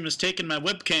Ustream has taken my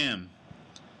webcam.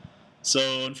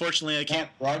 So, unfortunately, I can't...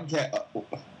 broadcast.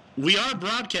 We are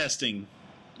broadcasting.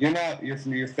 You're not...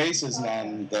 Your face isn't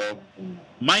on, though.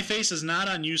 My face is not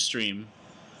on Ustream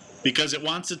because it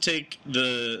wants to take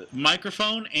the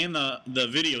microphone and the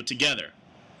video together.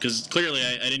 Because clearly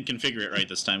I didn't configure it right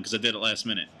this time because I did it last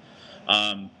minute.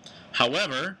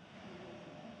 However,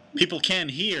 people can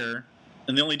hear,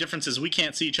 and the only difference is we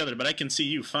can't see each other, but I can see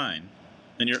you fine.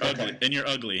 And you're ugly. And you're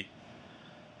ugly.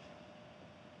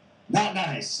 Not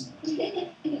nice.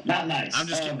 Not nice. I'm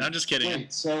just kidding.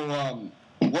 Wait, so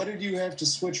what did you have to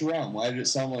switch around? Why did it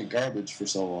sound like garbage for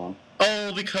so long?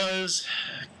 Oh, because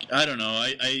I don't know.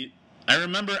 I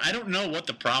remember. I don't know what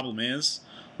the problem is.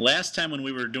 Last time when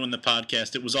we were doing the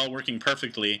podcast, it was all working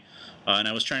perfectly, and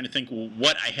I was trying to think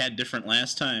what I had different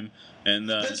last time. And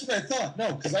that's what I thought.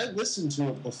 No, because I listened to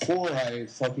it before I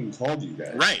fucking called you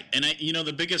guys. Right, and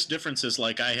the biggest difference is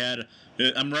like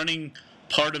I'm running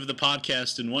part of the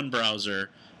podcast in one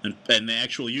browser and the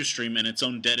actual Ustream in its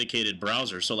own dedicated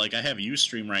browser. So like I have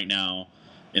Ustream right now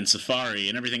in Safari,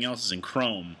 and everything else is in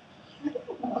Chrome.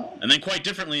 And then quite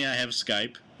differently, I have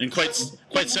Skype, and quite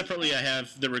separately, I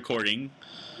have the recording.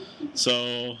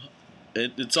 So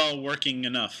it's all working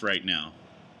enough right now.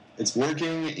 It's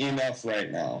working enough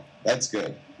right now. That's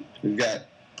good. We've got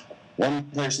one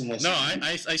person listening. No,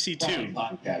 I see two.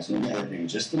 Podcast working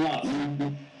just enough.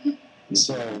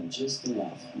 So just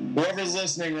enough. Whoever's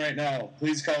listening right now,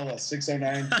 please call us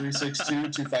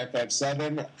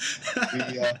 609-362-2557. We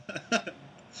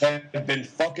have been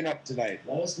fucking up tonight.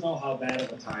 Let us know how bad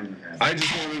of a time you're having. I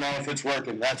just want to know if it's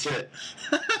working. That's it.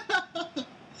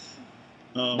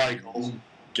 Oh, Michael.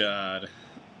 God.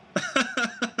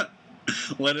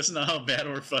 Let us know how bad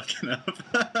we're fucking up.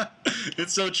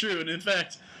 It's so true. And in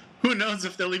fact, who knows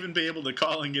if they'll even be able to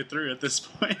call and get through at this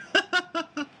point.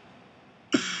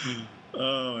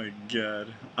 Oh my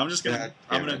God. I'm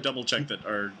gonna double check that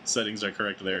our settings are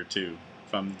correct there too,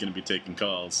 if I'm gonna be taking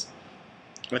calls.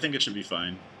 I think it should be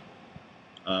fine.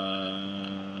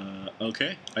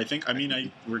 Okay.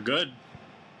 We're good.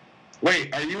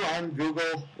 Wait, are you on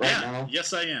Google now?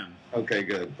 Yes, I am. Okay,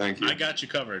 good. Thank you. I got you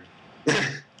covered.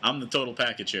 I'm the total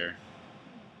package here.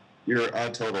 You're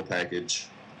a total package.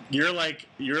 You're like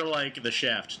the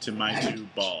shaft to my two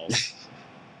balls.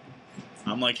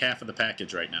 I'm like half of the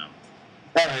package right now.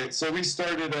 All right, so we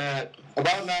started at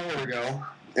about an hour ago,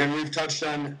 and we've touched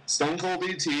on Stone Cold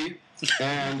E.T.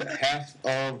 and half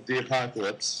of the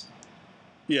Apocalypse.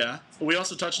 Yeah. We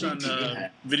also touched on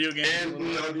video games. And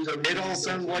it all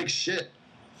sounded like shit.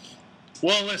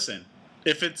 Well, listen.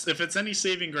 If it's any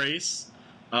saving grace,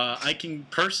 I can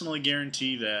personally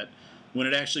guarantee that when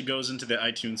it actually goes into the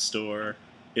iTunes store,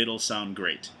 it'll sound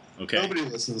great. Okay? Nobody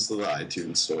listens to the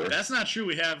iTunes store. That's not true.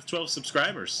 We have 12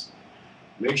 subscribers.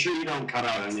 Make sure you don't cut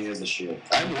out any of the shit.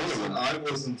 I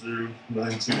listened through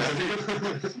 19.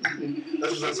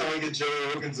 That's how I get Joe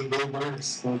Rogan's and Bill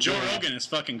Burr's. Joe Rogan is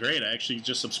fucking great. I actually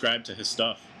just subscribed to his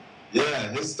stuff.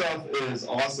 Yeah, his stuff is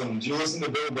awesome. Do you listen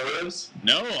to Bill Burr's?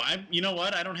 No, you know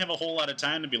what? I don't have a whole lot of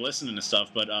time to be listening to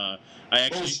stuff, but I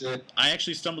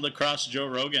actually stumbled across Joe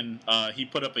Rogan. He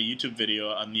put up a YouTube video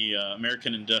on the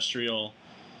American Industrial,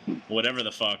 whatever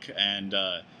the fuck, and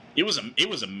it was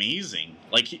amazing.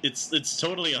 Like it's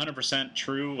totally 100%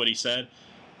 true what he said,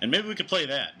 and maybe we could play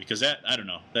that because that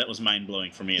was mind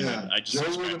blowing for me. Yeah, and I just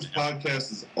Joe Rogan's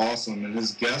podcast is awesome, and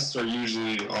his guests are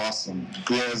usually awesome.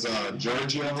 He has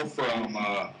Giorgio from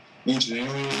Ancient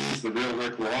Aliens, the real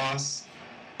Rick Ross.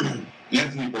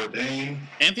 Anthony Bourdain.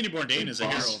 Anthony Bourdain is a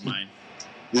hero of mine.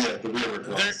 Yeah, the River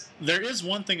Cross. There is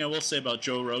one thing I will say about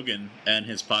Joe Rogan and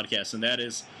his podcast, and that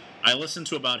is I listened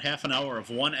to about half an hour of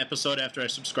one episode after I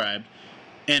subscribed,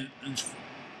 and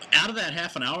out of that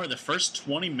half an hour, the first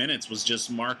 20 minutes was just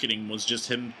marketing, was just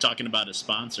him talking about his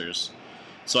sponsors.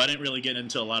 So I didn't really get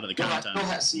into a lot of the content.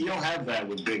 You don't have that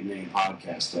with big name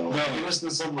podcasts, though. No. You listen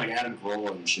to something like Adam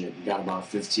Carolla and shit, you got about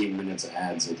 15 minutes of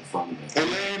ads at the front of it. And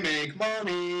they make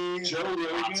money. Joe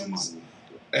Lots of Rogan's money.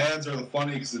 ads are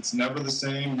funny because it's never the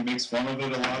same. He makes fun of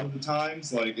it a lot of the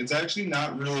times. Like, it's actually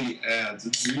not really ads.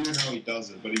 It's weird how he does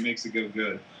it, but he makes it go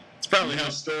good. It's probably how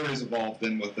stories evolved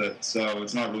in with it, so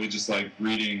it's not really just like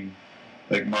reading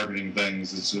like marketing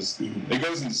things. It's just it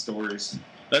goes into stories.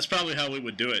 That's probably how we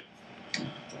would do it.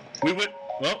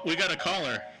 Well, we got a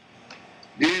caller.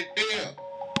 Yeah.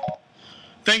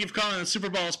 Thank you for calling the Super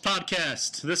Balls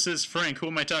podcast. This is Frank. Who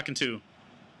am I talking to?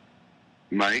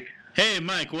 Mike. Hey,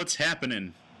 Mike, what's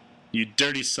happening? You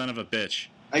dirty son of a bitch.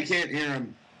 I can't hear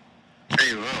him.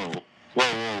 Hey,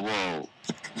 whoa.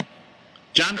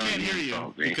 John can't hear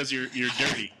you because you're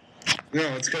dirty.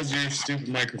 No, it's because of your stupid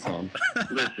microphone.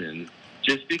 Listen,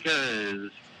 just because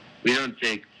we don't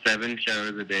take 7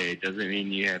 showers a day doesn't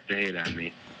mean you have to hate on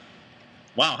me.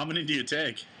 Wow, how many do you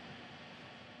take?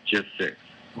 Just 6.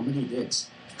 How many dicks?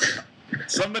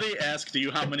 Somebody asked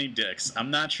you how many dicks. I'm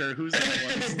not sure whose that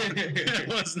was. It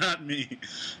was not me.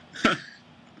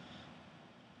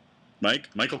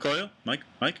 Michael Coyle? Mike?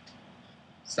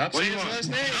 Stop saying his last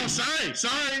name. Oh,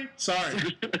 sorry.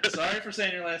 Sorry for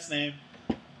saying your last name.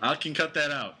 I can cut that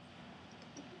out.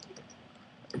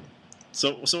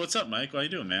 So what's up, Mike? What you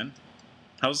doing, man?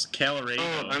 How's Colorado?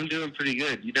 Oh, I'm doing pretty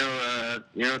good. You know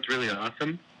what's really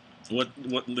awesome? What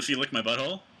if you lick my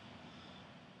butthole?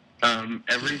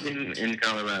 Everything in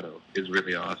Colorado is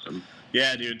really awesome.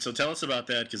 Yeah, dude. So tell us about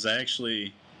that, because I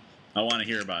want to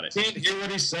hear about it. Can't hear what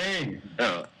he's saying.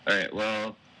 Oh, all right.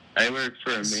 Well, I work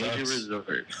for a major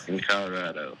resort in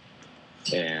Colorado,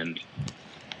 and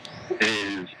it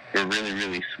is a really,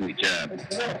 really sweet job.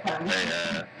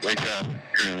 I wake up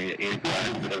currently at 8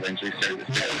 o'clock, but eventually start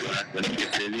to 6 o'clock when it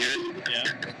gets busier.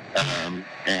 Yeah.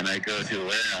 And I go to a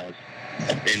warehouse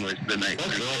in which the night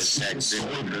crew is packed bins of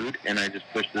food, and I just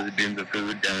push those bins of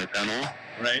food down a tunnel,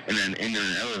 right, and then into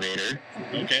an elevator,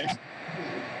 okay,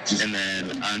 and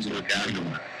then onto a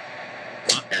gondola,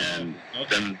 and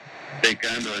then the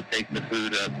gondola takes the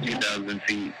food up 2,000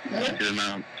 feet to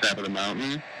the top of the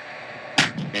mountain,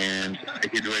 and I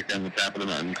get to work on the top of the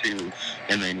mountain too,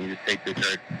 and then you just take the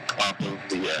cart off of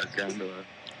the gondola,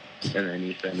 and then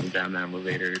you send them down the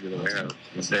elevator to the warehouse.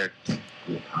 It's there.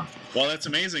 Well, that's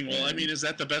amazing. Well, I mean, is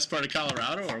that the best part of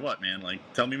Colorado, or what, man? Like,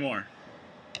 tell me more.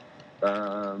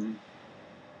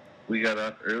 We got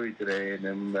off early today, and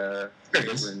then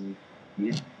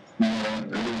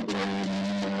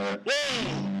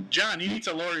Whoa! John, you need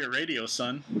to lower your radio,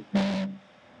 son.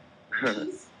 I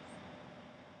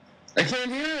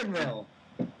can't hear him, though.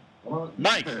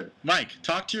 Mike,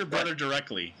 talk to your brother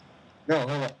directly. No,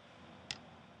 hold on.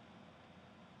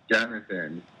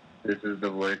 Jonathan, this is the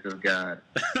voice of God.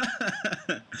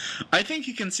 I think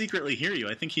he can secretly hear you.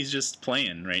 I think he's just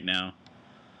playing right now.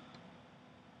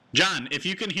 John, if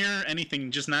you can hear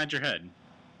anything, just nod your head.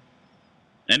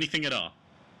 Anything at all.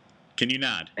 Can you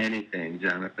nod? Anything,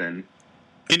 Jonathan.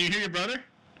 Can you hear your brother?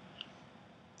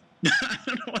 I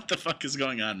don't know what the fuck is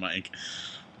going on, Mike.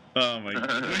 Oh, my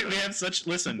God. We have such...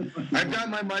 Listen. I've got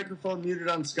my microphone muted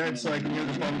on Skype so I can hear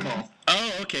the phone call.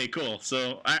 Oh, okay, cool.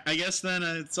 So I guess then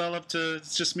it's all up to...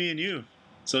 It's just me and you.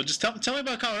 So just tell me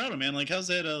about Colorado, man. Like, how's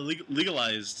that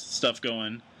legalized stuff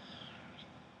going?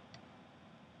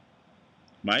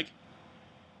 Mike?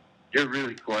 You're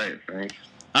really quiet, Frank.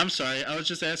 I'm sorry. I was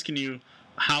just asking you,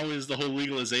 how is the whole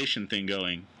legalization thing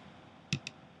going?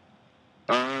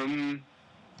 I'm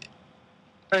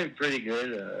pretty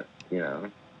good. You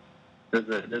know,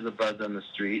 there's a buzz on the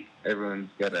street.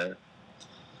 Everyone's got a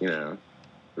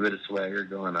bit of swagger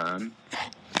going on.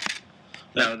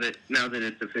 Now that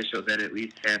it's official that at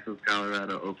least half of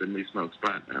Colorado openly smokes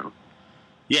pot now.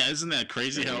 Yeah, isn't that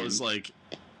crazy how it was like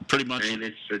pretty much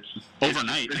overnight?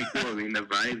 It's pretty cool. I mean, the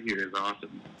vibe here is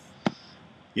awesome.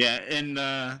 Yeah, and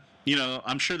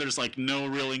I'm sure there's like no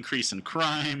real increase in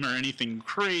crime or anything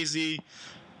crazy.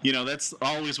 You know, that's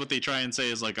always what they try and say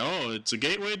is like, oh, it's a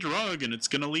gateway drug and it's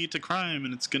going to lead to crime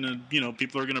and it's going to,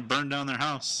 people are going to burn down their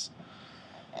house.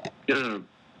 Gonna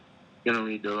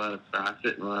lead to a lot of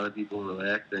profit and a lot of people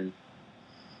relaxing.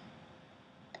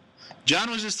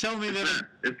 John was just telling me that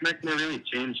it's not going to really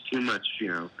change too much,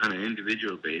 on an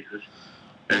individual basis.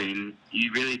 I mean,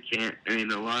 you really can't. I mean,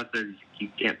 the law says you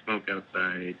can't smoke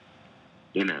outside.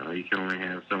 you know, you can only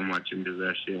have so much in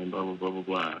possession, blah, blah, blah, blah,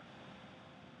 blah.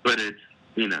 But it's,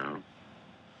 you know,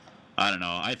 I don't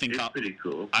know. I think it's pretty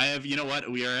cool. I have, you know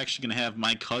what? We are actually going to have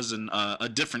my cousin, a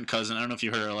different cousin. I don't know if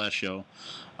you heard our last show.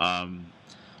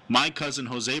 My cousin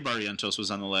Jose Barrientos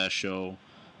was on the last show.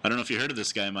 I don't know if you heard of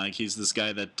this guy, Mike. He's this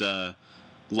guy that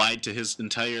lied to his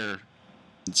entire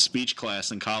speech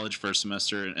class in college for a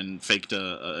semester and faked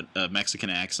a Mexican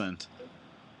accent.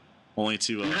 Only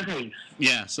to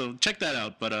yeah, so check that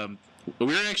out. But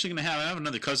we're actually going to have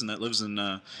another cousin that lives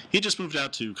in he just moved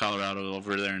out to Colorado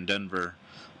over there in Denver.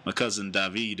 My cousin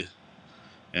David,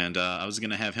 and I was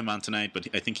going to have him on tonight, but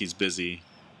I think he's busy.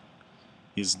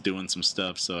 He's doing some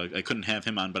stuff, so I couldn't have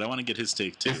him on, but I want to get his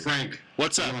take too. Hey Frank,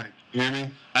 what's up? You hear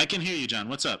me? I can hear you, John.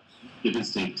 What's up? Get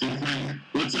his take too. Frank,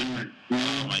 what's up?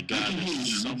 Oh my God,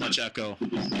 there's so much echo.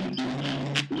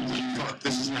 Fuck,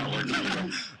 this is not working.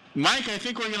 Mike, I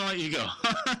think we're going to let you go.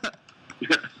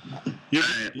 Yeah,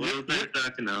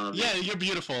 you're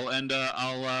beautiful, and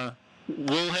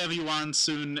we'll have you on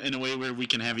soon in a way where we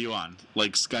can have you on,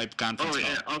 like Skype conference call. Oh,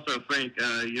 yeah. Also, Frank,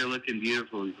 you're looking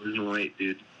beautiful. You're losing weight,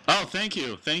 dude. Oh, thank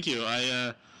you.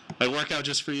 I work out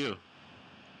just for you.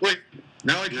 Wait,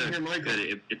 now I can hear Michael.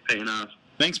 Good. It's paying off.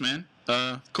 Thanks, man.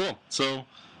 Cool. So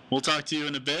we'll talk to you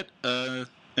in a bit.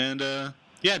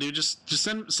 Yeah, dude, just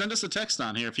send us a text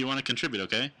on here if you want to contribute,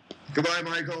 okay? Goodbye,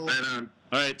 Michael. Right on.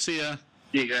 All right, see ya.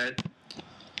 See you guys.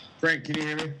 Frank, can you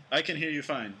hear me? I can hear you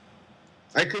fine.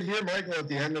 I could hear Michael at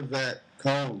the end of that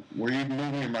call. Were you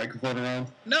moving your microphone around?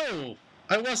 No,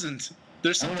 I wasn't.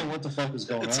 I don't know what the fuck is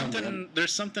going on. Man.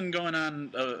 There's something going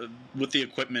on with the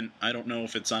equipment. I don't know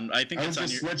if it's on. I think it's on. I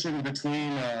was just switching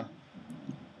between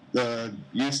the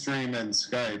Ustream and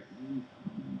Skype.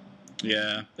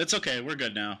 Yeah, it's okay. We're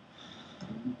good now.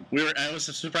 I was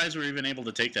surprised we were even able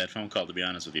to take that phone call, to be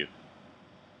honest with you.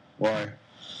 Why?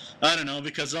 I don't know,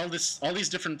 because all these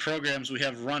different programs we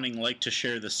have running like to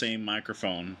share the same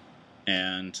microphone,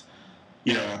 and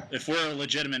you know, if we're a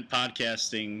legitimate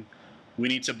podcasting, we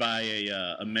need to buy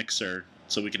a mixer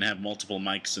so we can have multiple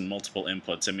mics and multiple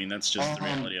inputs. I mean, that's just the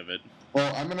reality of it.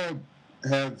 Well, I'm gonna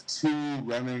have 2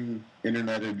 running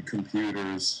interneted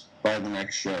computers by the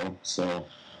next show, so.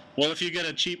 Well, if you get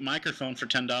a cheap microphone for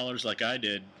 $10 like I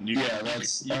did, I'm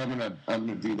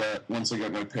gonna do that once I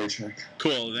get my paycheck.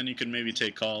 Cool. Then you can maybe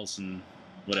take calls and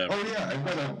whatever. Oh yeah, I've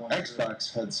got an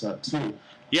Xbox headset too.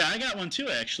 Yeah, I got one too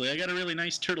actually. I got a really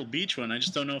nice Turtle Beach one. I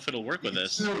just don't know if it'll work with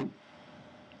this.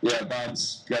 Yeah,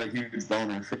 Bob's got a huge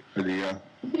boner for the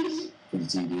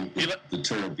TV. The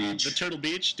Turtle Beach. The Turtle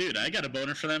Beach, dude. I got a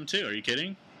boner for them too. Are you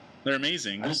kidding? They're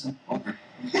amazing. I'm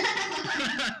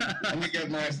gonna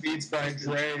get my Beats by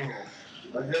Dre.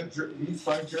 Beats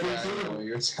by Dre.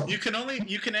 You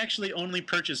can actually only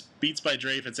purchase Beats by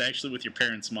Dre if it's actually with your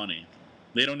parents' money.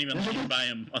 They don't even let you buy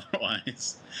them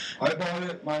otherwise. I bought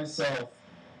it myself.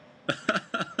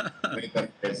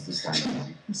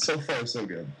 So far, so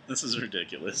good. This is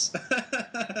ridiculous.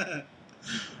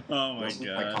 Oh my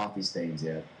god. My coffee stains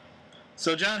yet.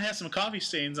 So John has some coffee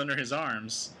stains under his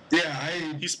arms. Yeah,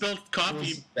 he spilled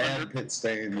coffee. Bad pit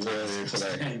stains earlier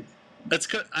today.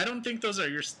 I don't think those are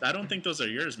yours. I don't think those are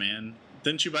yours, man.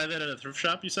 Didn't you buy that at a thrift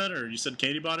shop? You said, or you said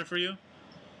Katie bought it for you?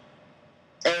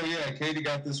 Oh yeah, Katie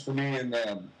got this for me in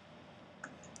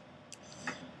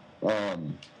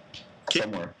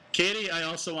somewhere. Katie, I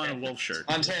also want a wolf shirt.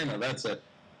 Montana, that's it.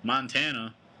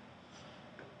 Montana.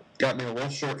 Got me a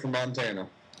wolf shirt from Montana.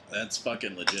 That's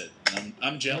fucking legit.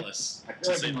 I'm jealous.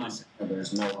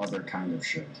 There's no other kind of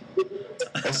shirt.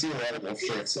 I see a lot of wolf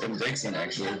shirts in Dixon,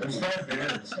 actually. There's five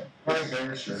bears.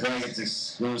 Shirts. I think it's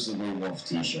exclusively wolf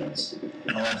t-shirts.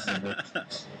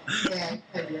 Yeah,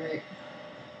 could be right.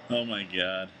 Oh my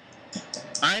god.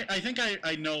 I think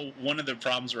I know one of the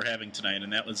problems we're having tonight,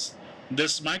 and that was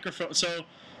this microphone. So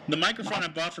the microphone I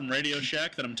bought from Radio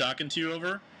Shack that I'm talking to you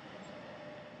over,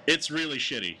 it's really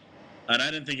shitty. And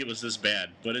I didn't think it was this bad,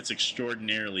 but it's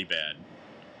extraordinarily bad.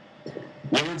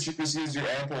 Why don't you just use your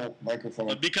Apple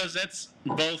microphone? Because that's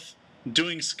both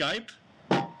doing Skype,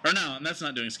 or no, that's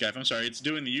not doing Skype, I'm sorry. It's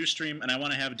doing the Ustream, and I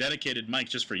want to have a dedicated mic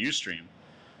just for Ustream.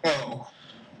 Oh.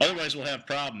 Otherwise, we'll have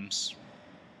problems.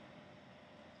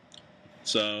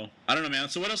 So, I don't know, man.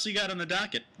 So what else you got on the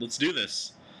docket? Let's do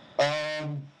this.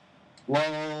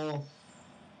 Well,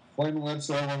 Flame Lips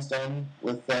are almost done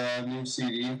with a new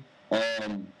CD.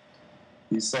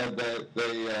 He said that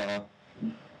they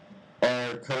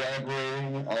are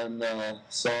collaborating on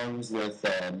songs with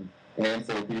a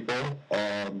handful of people.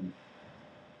 I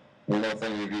don't know if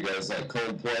any of you guys like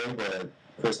Coldplay, but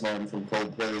Chris Martin from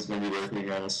Coldplay is going to be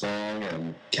working on a song,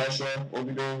 and Kesha will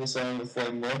be doing a song with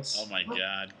Flame Lips. Oh my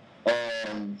god.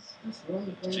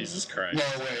 Jesus Christ. No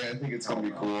way, I think it's gonna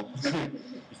be cool.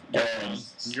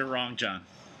 You're wrong, John.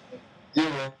 You're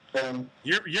wrong.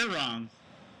 You're wrong.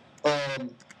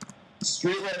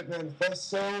 Streetlight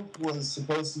Manifesto was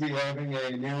supposed to be having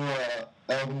a new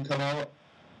album come out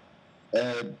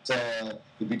at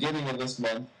the beginning of this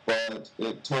month, but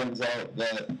it turns out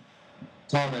that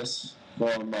Thomas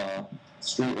from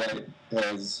Streetlight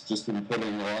has just been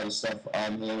putting a lot of stuff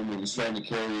on him, and he's trying to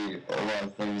carry a lot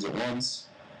of things at once.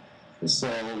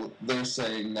 So they're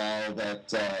saying now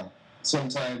that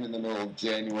sometime in the middle of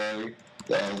January,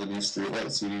 the new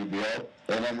Streetlight CD will be out,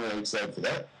 and I'm really excited for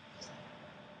that.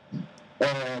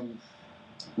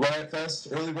 Riot Fest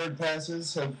early bird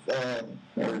passes are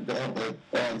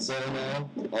on sale now.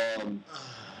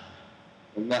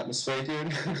 I'm not mistaken.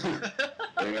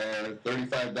 They are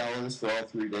 $35 for all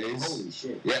 3 days. Holy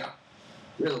shit. Yeah.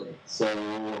 Really? So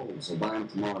buy them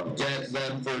tomorrow. Get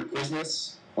them for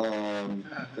Christmas.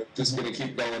 Just gonna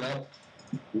keep going up.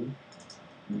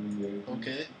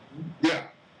 Okay. Yeah.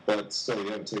 But still, you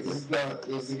gotta take it.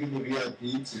 Does it give the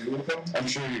VIP too with them? I'm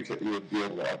sure you would be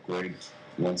able to upgrade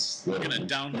once the. I'm gonna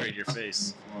downgrade your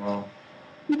face.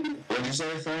 What'd you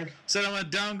say, Frank? Said I'm gonna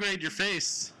downgrade your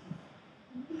face.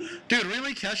 Dude,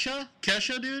 really, Kesha?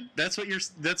 Kesha, dude? That's what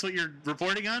you're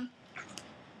reporting on?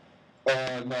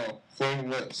 No. Flaming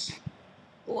Lips.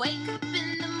 Wake up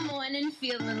in the morning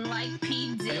feeling like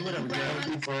P. Diddy. Hey, whatever,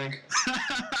 go Frank.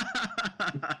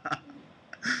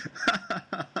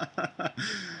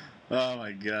 Oh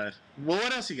my god. Well,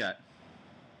 what else you got?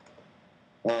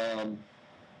 I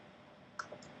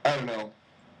don't know.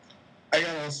 I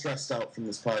got all stressed out from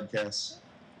this podcast.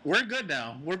 We're good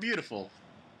now. We're beautiful.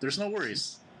 There's no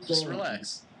worries. Just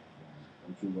relax.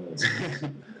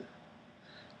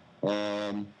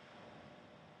 I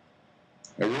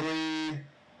really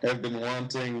have been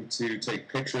wanting to take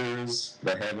pictures,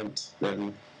 but I haven't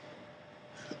been.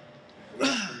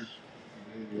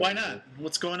 Why not?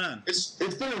 What's going on? It's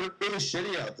been really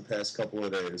shitty out the past couple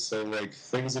of days, so like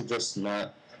things have just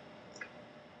not.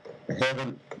 I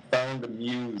haven't found a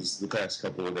muse the past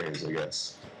couple of days, I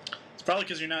guess. It's probably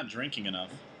because you're not drinking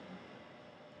enough.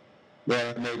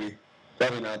 Yeah, maybe.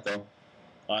 Probably not though.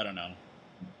 I don't know.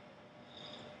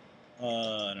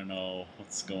 I don't know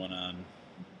what's going on.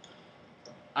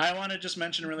 I want to just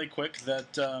mention really quick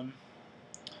that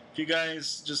if you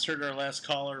guys just heard our last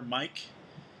caller, Mike,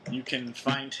 you can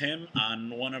find him on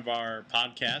one of our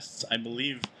podcasts. I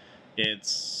believe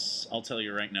it's... I'll tell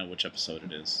you right now which episode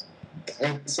it is.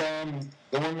 It's the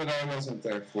one that I wasn't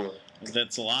there for.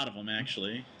 That's a lot of them,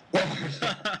 actually.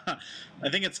 I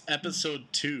think it's episode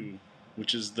 2,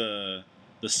 which is the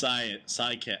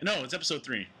SciCast. No, it's episode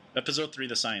 3. Episode 3,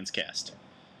 the Science Cast,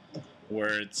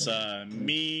 where it's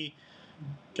me,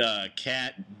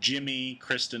 Kat, Jimmy,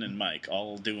 Kristen, and Mike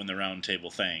all doing the round table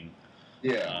thing.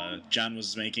 Yeah. John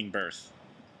was making birth.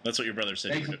 That's what your brother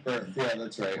said. Making birth. Yeah,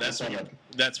 that's right.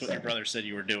 That's what your brother said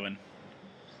you were doing.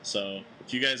 So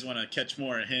if you guys want to catch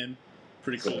more of him,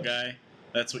 pretty cool guy.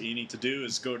 That's what you need to do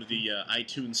is go to the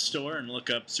iTunes store and look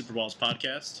up Super Balls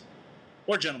Podcast.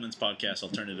 Or Gentleman's Podcast,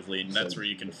 alternatively, and that's where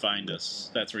you can find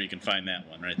us. That's where you can find that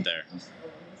one right there.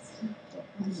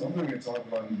 Something to talk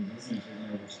about in the Disney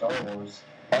channel over Star Wars.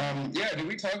 Yeah, did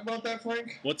we talk about that,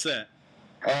 Frank? What's that?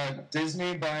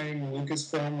 Disney buying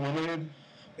Lucasfilm Limited.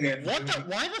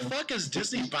 Why the fuck is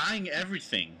Disney buying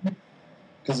everything?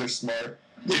 Because they're smart.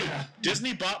 Dude,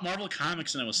 Disney bought Marvel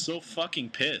Comics and I was so fucking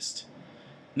pissed.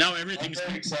 Now everything's... I'm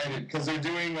very excited because they're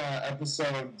doing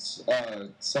episodes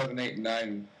 7, 8, and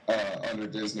 9 under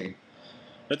Disney.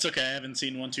 That's okay. I haven't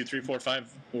seen 1, 2, 3, 4,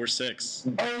 5, or 6.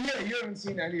 Oh yeah, you haven't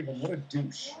seen any of them. What a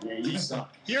douche. Yeah, you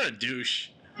suck. You're a douche.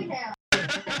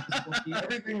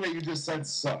 Everything that you just said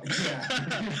sucks.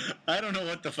 I don't know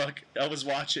what the fuck I was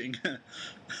watching. I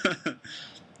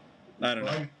don't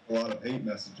know. I get a lot of hate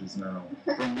messages now.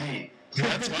 From me.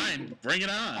 That's fine. Bring it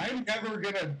on. I'm never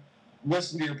gonna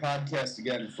listen to your podcast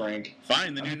again, Frank.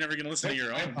 Fine, then you're never gonna listen to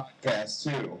your own podcast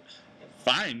too.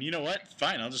 Fine. You know what?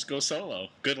 Fine. I'll just go solo.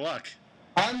 Good luck.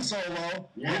 Han Solo.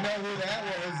 Yeah. You know who that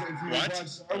was if you watched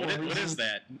Star Wars. What is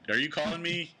that? Are you calling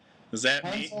me? Is that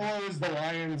Han me? Solo is the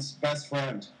Lion's best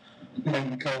friend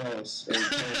and co-host.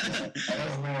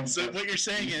 So what you're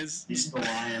saying is he's the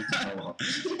Lion. So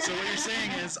what you're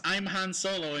saying is I'm Han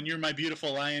Solo and you're my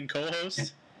beautiful lion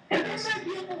co-host? You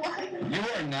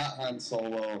are not Han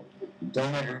Solo.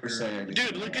 Don't ever say anything.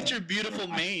 Dude, look at your beautiful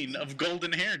mane of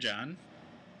golden hair, John.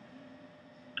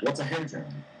 What's a hair gel?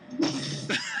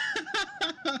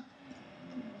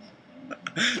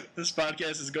 This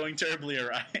podcast is going terribly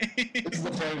awry. It's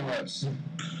the Flame Lips.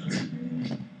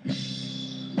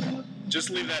 Just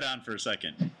leave that on for a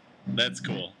second. That's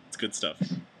cool. It's good stuff.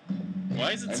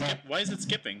 Why is it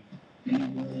skipping?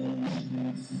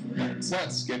 It's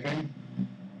not skipping.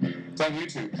 It's on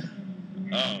YouTube.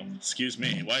 Oh, excuse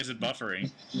me. Why is it buffering?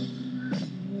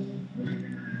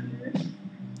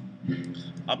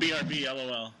 I'll BRB,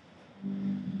 LOL.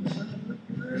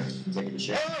 Taking a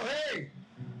shit. Oh, hey!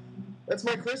 That's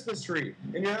my Christmas tree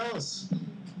in your house.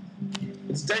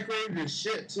 It's decorated as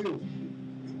shit, too.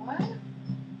 What?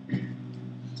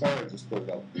 Sorry, I just put it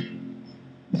up.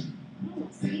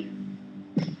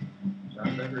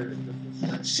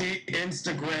 She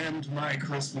Instagrammed my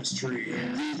Christmas tree.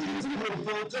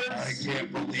 I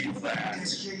can't believe that.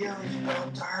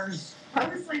 I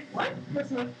was like, what?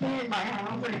 Christmas tree in my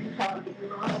house? Are you talking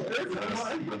about this?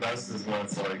 The best is when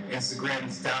it's like,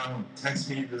 Instagram's down, text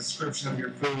me the description of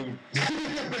your food.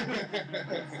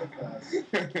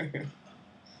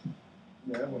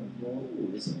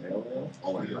 Is it ale?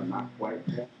 Oh, I'm not quite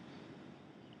yet.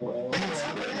 All right,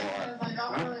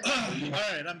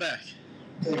 I'm back.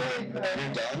 You're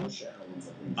done?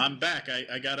 I'm back.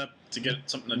 I got up to get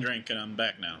something to drink, and I'm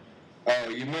back now. Oh,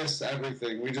 you missed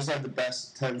everything. We just had the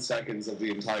best 10 seconds of the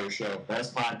entire show.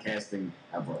 Best podcasting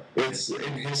ever. It's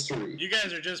in history. You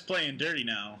guys are just playing dirty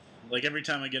now. Like every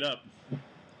time I get up.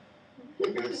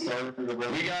 We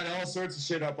got all sorts of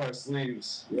shit up our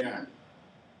sleeves. Yeah.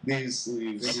 These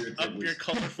sleeves. Up your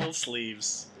colorful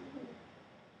sleeves.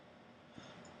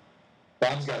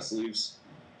 Bob's got sleeves.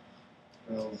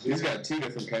 He's got 2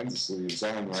 different kinds of sleeves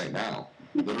on right now.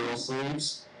 Literal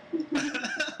sleeves.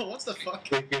 What the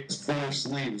fuck? It's 4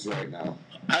 sleeves right now.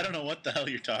 I don't know what the hell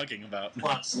you're talking about.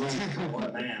 What sleeves?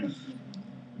 What man?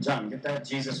 John, get that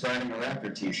Jesus Riding a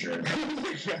Raptor t-shirt. Oh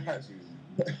my God.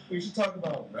 We should talk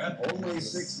about Raptor. Only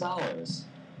 $6.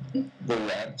 The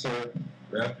Raptor.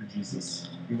 Raptor Jesus.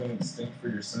 You want to stink for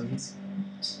your sins?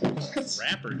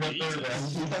 Rapper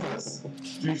Jesus.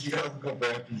 Dude, you gotta look up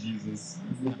Raptor Jesus.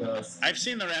 It's the best. I've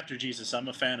seen the Raptor Jesus. I'm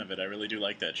a fan of it. I really do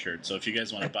like that shirt. So if you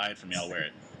guys want to buy it from me, I'll wear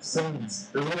it. Sons.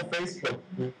 There's a whole Facebook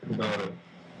about it.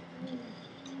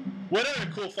 What other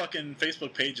cool fucking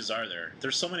Facebook pages are there?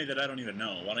 There's so many that I don't even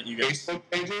know. Why don't you guys... Facebook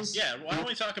pages? Yeah, why don't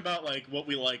we talk about like what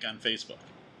we like on Facebook?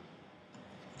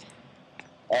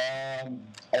 I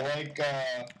like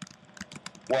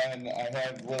when I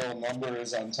have little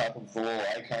numbers on top of the little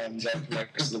icons that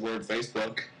connects to the word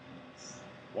Facebook.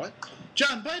 What?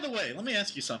 John, by the way, let me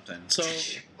ask you something. So,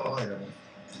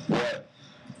 What?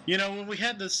 you know, when we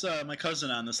had this, my cousin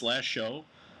on this last show,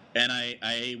 and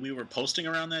we were posting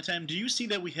around that time, do you see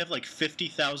that we have like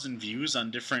 50,000 views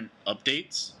on different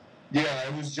updates? Yeah, I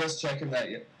was just checking that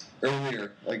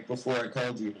earlier, like before I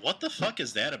called you. What the fuck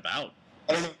is that about?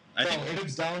 I don't know.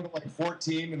 It's down to like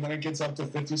 14, and then it gets up to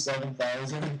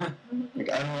 57,000. Like,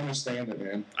 I don't understand it,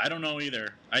 man. I don't know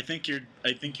either. I think you're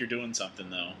doing something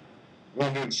though. We're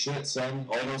not doing shit, son.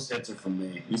 All those hits are from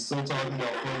me. You still talking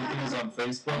about putting things on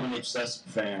Facebook? I'm an obsessed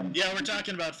fan. Yeah, we're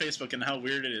talking about Facebook and how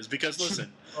weird it is. Because listen,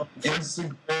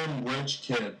 Instagram rich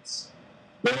kids.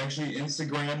 They actually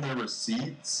Instagram their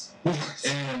receipts,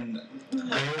 and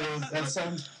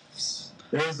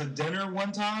there was a dinner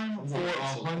one time for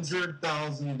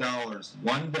 $100,000.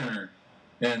 One dinner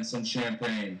and some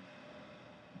champagne.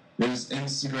 They just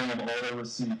Instagram all their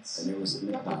receipts. And it was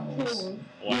McDonald's.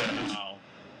 wow.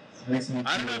 I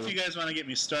don't know if you guys want to get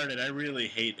me started. I really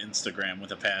hate Instagram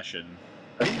with a passion.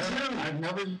 I've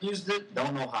never used it.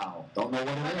 Don't know how. Don't know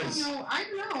what it is. I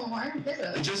don't get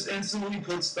it. It just instantly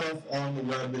puts stuff on the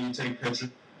web that you take pictures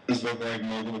with, like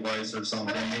mobile device or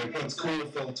something. And it puts cool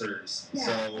filters. Yeah.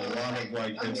 So a lot of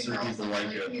like hipster people like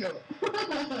it.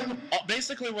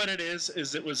 Basically, what it is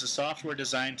it was a software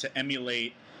designed to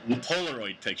emulate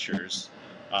Polaroid pictures,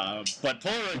 but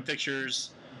Polaroid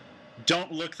pictures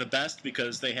don't look the best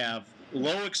because they have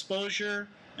low exposure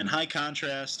and high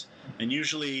contrast, and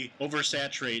usually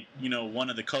oversaturate, one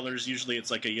of the colors. Usually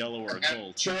it's like a yellow or a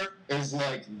gold. Shirt is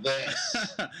like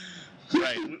this.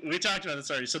 Right, we talked about this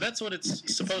already. So that's what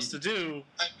it's supposed to do.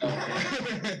 I'm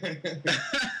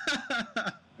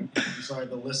sorry,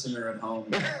 the listener at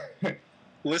home.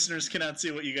 Listeners cannot see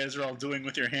what you guys are all doing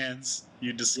with your hands.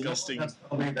 You disgusting. That's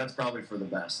probably for the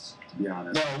best, to be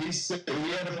honest. No, we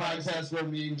had a podcast where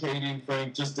me and Katie and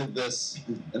Frank just did this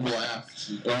and laughed.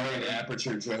 And made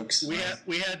aperture jokes.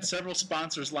 We had several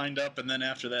sponsors lined up, and then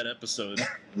after that episode,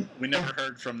 we never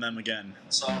heard from them again.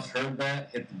 Soft heard that,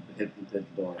 hit the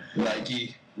door.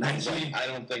 Nike. I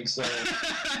don't think so.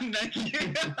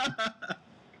 Nike.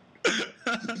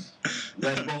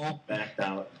 Red Bull backed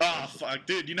out. Oh fuck,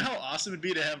 dude! You know how awesome it'd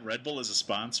be to have Red Bull as a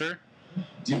sponsor?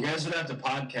 You guys would have to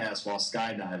podcast while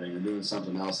skydiving or doing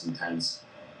something else intense.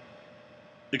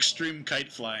 Extreme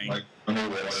kite flying. Like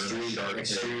underwater.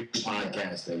 Extreme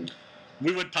podcasting.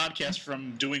 We would podcast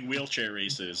from doing wheelchair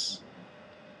races.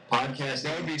 Podcast.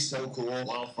 That would be so cool.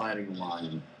 While fighting a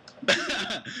lion.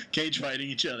 Cage fighting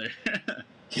each other.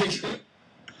 Cage fighting.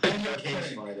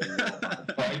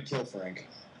 I'd kill Frank.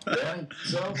 Yeah,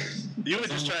 so? You would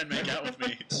just try and make out with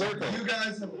me. Circle. You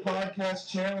guys have a podcast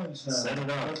challenge now. Set it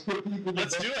up. Let's put people to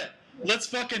Let's do it. Let's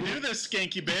fucking do this,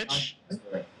 skanky bitch.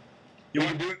 You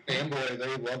want to do it, Fanboy?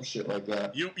 They love shit like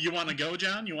that. You want to go,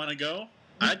 John? You want to go?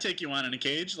 I'd take you on in a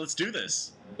cage. Let's do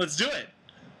this. Let's do it.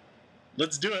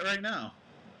 Let's do it right now.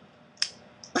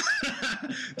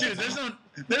 Dude,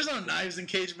 there's no knives in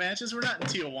cage matches. We're not in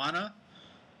Tijuana.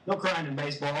 No crying in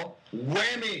baseball.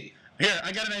 Whammy! Here,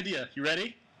 I got an idea. You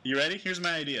ready? You ready? Here's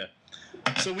my idea.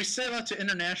 So we sail out to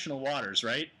international waters,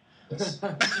 right?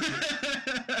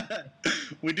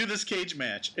 We do this cage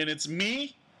match, and it's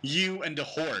me, you, and a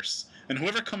horse. And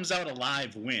whoever comes out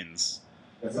alive wins.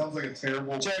 That sounds like a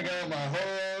terrible... Check out my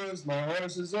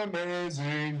horse is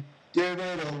amazing. Give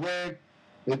it away.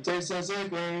 It tastes just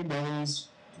like rainbows.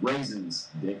 Raisins,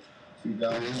 Dick. It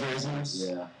is raisins?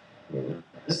 Yeah.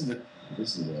 This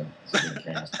is a good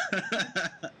cast.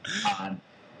 Odd.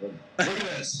 Look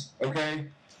at this, okay?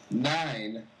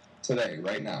 9 today,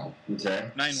 right now. Okay.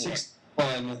 9 6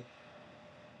 fun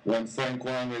when Frank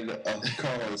wanted a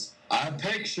cause. A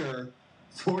picture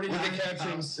with the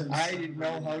caption, I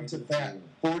know how to fat.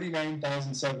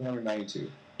 49,792.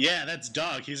 Yeah, that's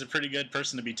Dog. He's a pretty good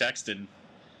person to be texted.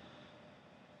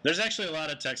 There's actually a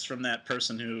lot of text from that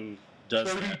person who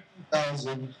does that.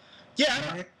 30,000.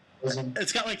 Yeah,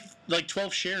 it's got like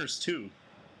 12 shares too.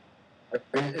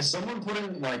 Is someone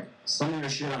putting like some of your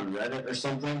shit on Reddit or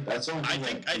something? That's what I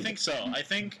think so. I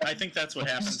think that's what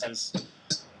happens is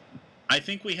I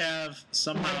think we have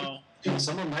somehow.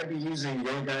 Someone might be using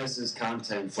your guys'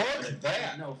 content. Fuck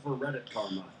that. No, for Reddit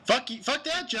karma. Fuck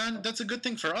that, John. That's a good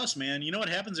thing for us, man. You know what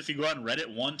happens if you go on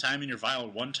Reddit one time in your file,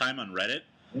 one time on Reddit?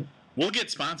 We'll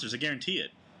get sponsors. I guarantee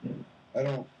it. I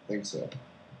don't think so.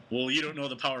 Well, you don't know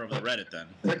the power of the Reddit then.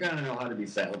 They're gonna know how to be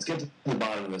fat. Let's get to the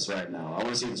bottom of this right now. I want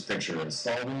to see what this picture is.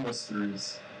 Solving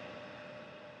mysteries.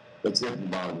 Let's get to the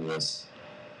bottom of this.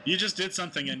 You just did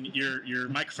something, and your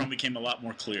microphone became a lot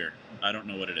more clear. I don't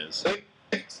know what it is.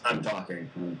 I'm talking.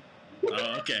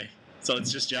 Oh, okay. So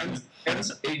it's just John.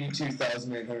 It's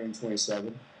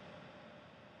 82,827.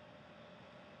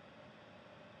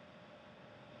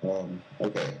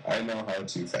 Okay, I know how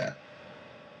to fat.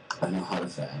 I know how to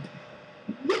fat.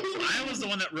 I was the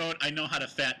one that wrote, I know how to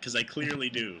fat, because I clearly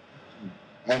do.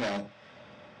 I know.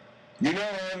 You know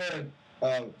how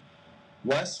to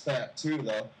less fat, too,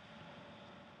 though.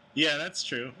 Yeah, that's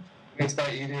true. It's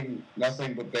by eating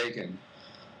nothing but bacon.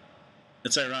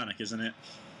 It's ironic, isn't it?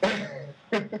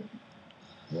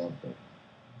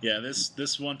 Yeah,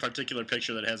 this one particular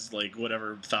picture that has like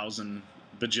whatever 1,000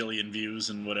 bajillion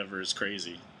views and whatever is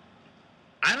crazy.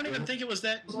 I don't even think it was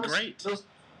that great.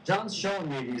 John's showing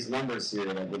me these numbers here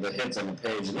like, with the hits on the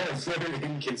page, and they're very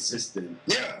inconsistent.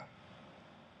 Yeah.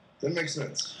 That makes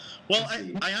sense. Well,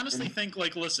 I honestly think,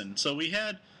 like, listen, so we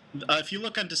had, if you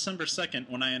look on December 2nd,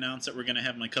 when I announced that we're going to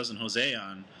have my cousin Jose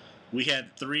on, we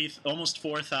had almost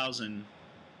 4,000.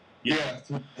 Yeah,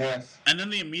 half. And then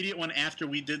the immediate one after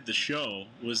we did the show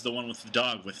was the one with the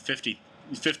Dog with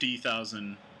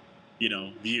 50,000,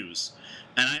 views.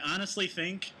 And I honestly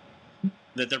think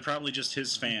that they're probably just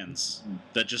his fans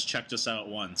that just checked us out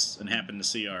once and happened to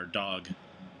see our Dog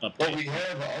update. Well, we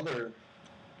have other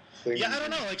things. Yeah, I don't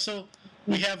know. Like, so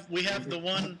we have the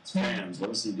one. Fans.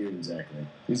 What does he do exactly?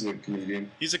 He's a comedian.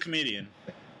 He's a comedian.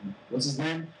 What's his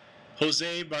name?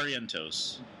 Jose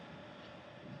Barrientos.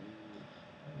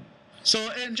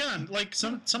 So, and John, like,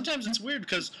 sometimes it's weird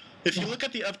because if you look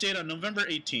at the update on November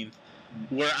 18th,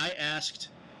 where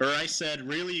I said,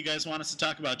 really, you guys want us to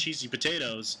talk about cheesy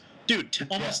potatoes? Dude,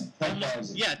 almost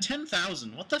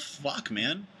 10,000. What the fuck,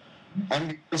 man? I'm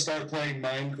going to start playing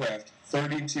Minecraft.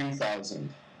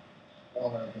 32,000. That'll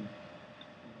happen.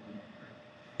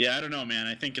 Yeah, I don't know, man.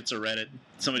 I think it's a Reddit.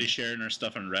 Somebody sharing our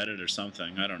stuff on Reddit or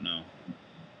something. I don't know.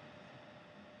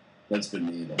 That's been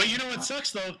me, though. But you know what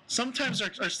sucks, though? Sometimes our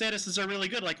statuses are really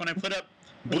good. Like when I put up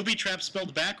booby trap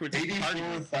spelled backwards.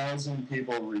 84,000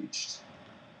 people reached.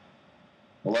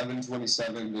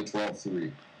 11:27 to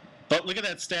 12:03. But look at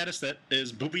that status that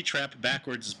is booby trap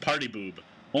backwards is party boob.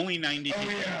 Only 90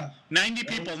 people. Yeah. 90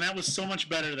 people, and that was so much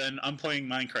better than I'm playing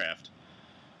Minecraft.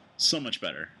 So much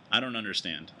better. I don't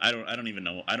understand. I don't even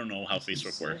know. I don't know how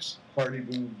Facebook works. Party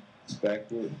boob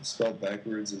spelled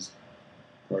backwards is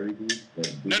party boob.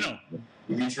 No.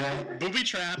 Booby trap? Booby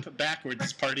trap backwards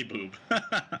is party boob.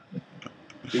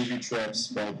 Booby trap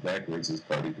spelled backwards is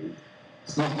party boob.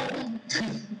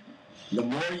 The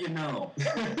more you know.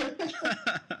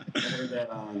 I heard that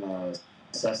on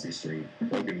Sesame Street.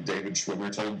 Logan, David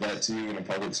Schwimmer told that to you in a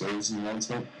public service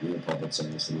announcement? Yeah, public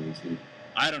service announcement.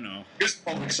 I don't know. Here's a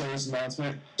public service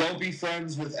announcement. Don't be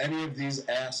friends with any of these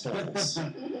assholes.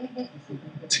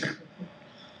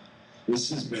 This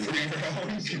has been for your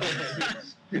own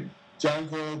good. John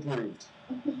Crow approved.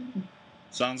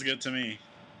 Sounds good to me.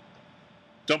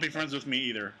 Don't be friends with me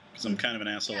either, because I'm kind of an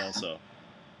asshole also.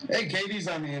 Hey, Katie's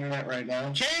on the internet right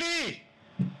now. Katie!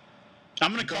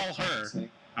 I'm going to call her.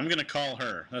 I'm going to call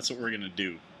her. That's what we're going to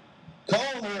do.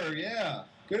 Call her, yeah.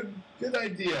 Good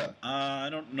idea. I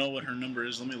don't know what her number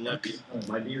is. Let me look.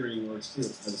 My D-ring works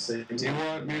too. Do you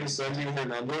want me to send you her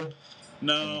number?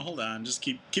 No, hold on. Just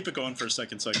keep it going for a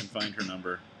second so I can find her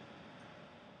number.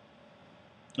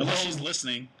 Unless she's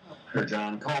listening. Her,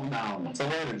 John, calm down. It's a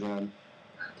lighter, John.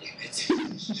 It's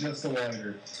just a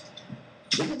lighter.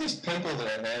 Look at this pimple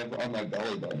that I have on my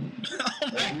belly button. Oh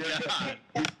my god.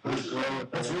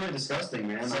 That's really disgusting,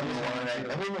 man. I don't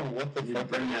know what the fuck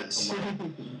bring that to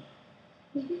mind.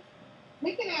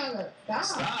 Make it out of it.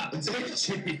 Stop. It's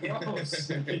itchy. Gross.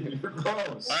 You're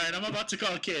gross. Alright, I'm about to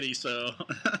call Katie, so...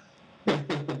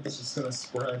 It's just gonna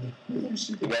spread.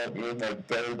 She could have me with my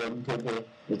belly button pimple.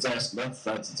 Let's ask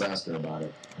her about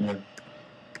it. Yeah.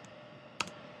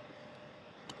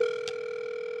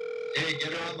 Hey,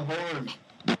 get her on the horn.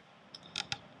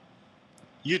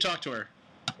 You talk to her.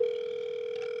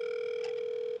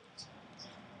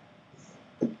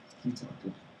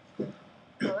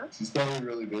 Hello? She's probably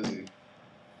really busy.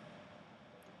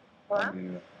 Hello?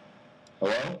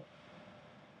 Hello?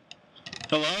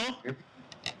 Hello?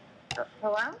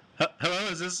 Hello? Hello,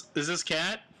 is this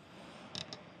Kat?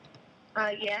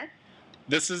 Yes.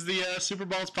 This is the Super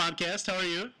Balls podcast. How are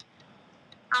you?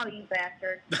 Oh, you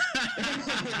bastard.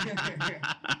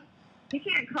 You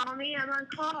can't call me. I'm on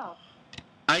call.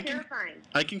 Terrifying.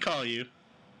 I can call you.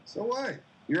 So what?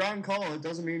 You're on call. It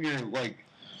doesn't mean you're like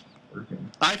working.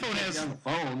 iPhone has on the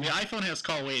phone. The iPhone has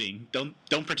call waiting. Don't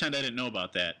pretend I didn't know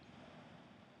about that.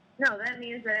 No, that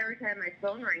means that every time my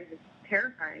phone rings, it's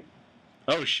terrifying.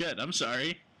 Oh shit! I'm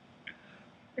sorry.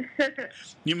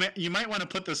 You might want to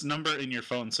put this number in your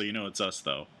phone so you know it's us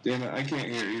though. Damn it! I can't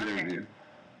hear either of you.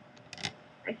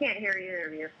 I can't hear either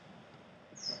of you.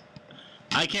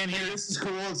 I can't hear. This is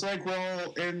cool. It's like we're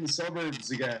all in the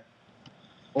suburbs again,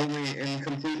 only in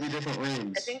completely different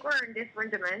rooms. I think we're in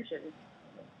different dimensions.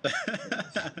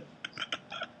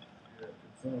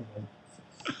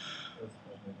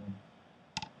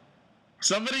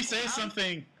 Somebody say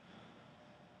something.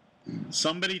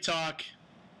 Somebody talk.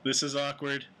 This is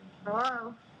awkward.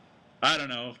 Hello? I don't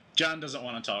know. John doesn't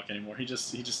want to talk anymore. He just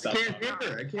stopped I talking. can't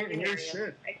hear. I can't hear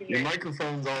shit. Your Your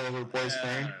microphone's all over the place, I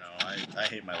Frank. don't know. I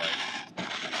hate my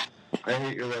life. I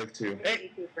hate your life too.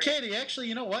 Hey, Katie, actually,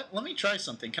 you know what? Let me try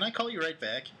something. Can I call you right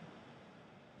back?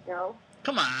 No.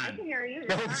 Come I on. can hear you.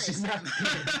 No, You're fine. she's not.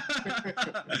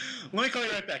 Let me call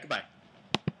you right back. Goodbye.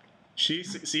 So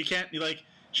you can't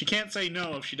she can't say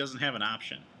no if she doesn't have an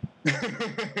option.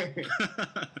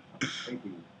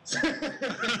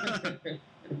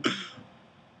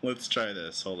 Let's try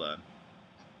this. Hold on.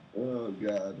 Oh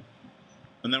God.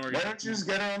 And then we're Why gonna. don't you just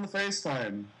get her on the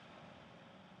FaceTime?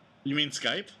 You mean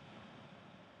Skype?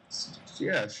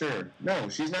 Yeah, sure. No,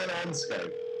 she's not on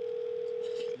Skype.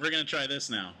 We're gonna try this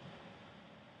now.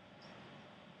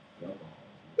 YOLO,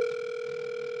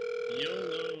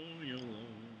 YOLO.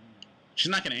 She's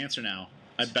not gonna answer now.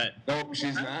 I bet. Nope,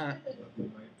 she's not.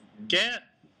 Kat.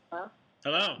 Hello?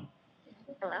 Hello.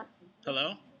 Hello?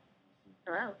 Hello.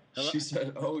 Hello? Hello. She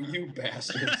said, "Oh, you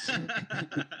bastards."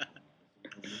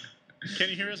 Can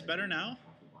you hear us better now?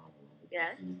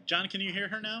 Yes? John, can you hear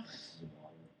her now?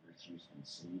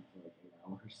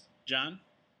 John?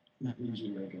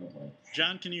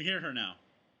 John, can you hear her now?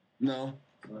 No.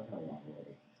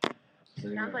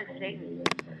 Sounds like Satan.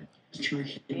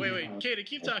 Wait, Katie,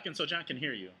 keep talking so John can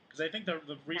hear you. Because I think the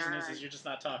reason is you're just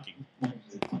not talking.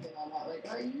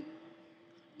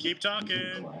 Keep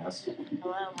talking.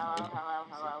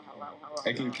 Hello.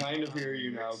 I can kind of hear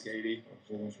you now, Katie.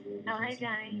 Oh, hi,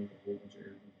 Johnny.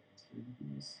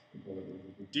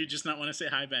 Do you just not want to say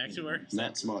hi back to her?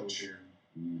 Not so much.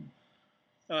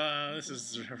 This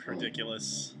is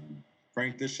ridiculous.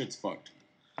 Frank, this shit's fucked.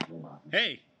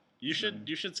 Hey, you should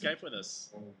Skype with us.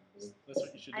 That's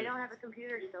what you should do. I don't have a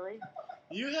computer, silly.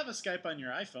 You have a Skype on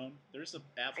your iPhone. There's an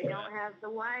app I for don't that. have the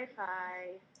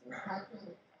Wi-Fi.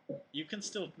 You can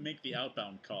still make the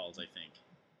outbound calls, I think.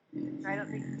 I don't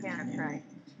think you can. I've tried.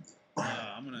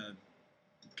 I'm gonna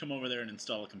come over there and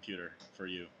install a computer for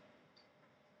you.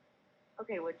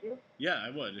 Okay, would you? Yeah, I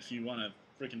would if you want to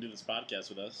freaking do this podcast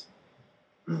with us.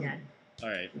 Yes. All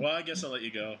right. Well, I guess I'll let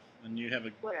you go, and you have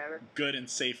a Whatever. good and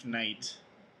safe night.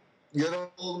 Get a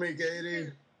hold of me,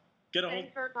 Katie. Get a hold.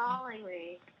 Thanks for calling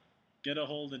me. Get a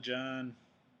hold of John.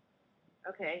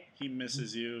 Okay. He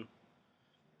misses you.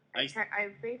 I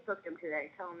Facebooked him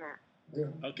today. Tell him that.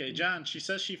 Yeah. Okay, John. She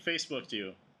says she Facebooked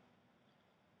you.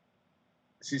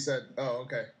 She said, "Oh,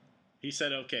 okay." He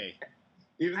said, "Okay."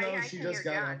 Even though I she can just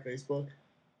hear got John. on Facebook.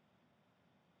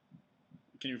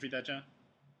 Can you repeat that, John?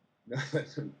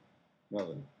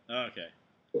 Nothing. Okay.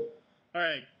 All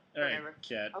right. Whatever.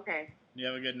 Cat. Okay. You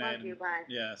have a good night. Love you. Bye.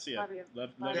 Yeah. See ya. Love you.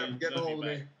 Love Yeah, you. get a Love hold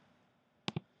you. of Bye.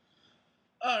 me.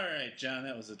 All right, John.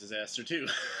 That was a disaster too.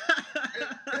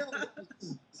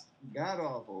 God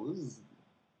awful. This is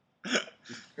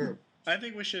terrible. I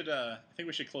think we should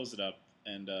close it up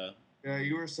and. Yeah,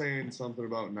 you were saying something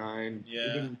about 9. Yeah.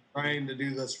 We've been trying to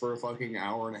do this for a fucking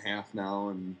hour and a half now,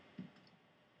 and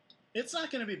It's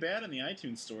not going to be bad in the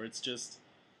iTunes store. It's just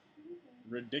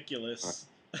ridiculous.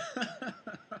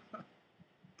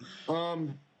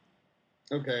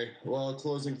 Okay. Well,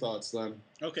 closing thoughts then.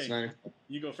 Okay. It's 9.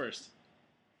 You go first.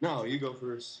 No, you go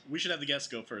first. We should have the guests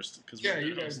go first because Yeah,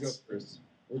 you guys go first.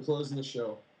 We're closing the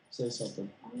show. Say something.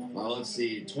 Well, let's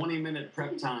see. 20-minute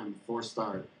prep time before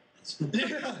start.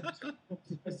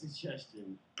 A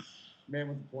suggestion. Man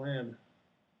with a plan.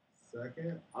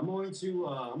 Second. I'm going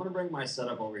to bring my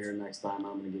setup over here next time.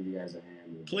 I'm going to give you guys a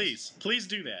hand. with Please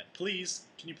do that. Please,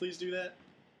 can you please do that?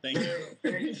 Thank you.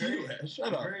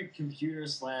 I'm very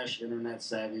computer/internet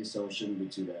savvy, so it shouldn't be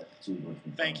too much.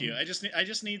 Thank you. I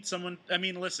just need someone. I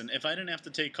mean, listen. If I didn't have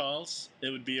to take calls, it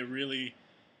would be a really.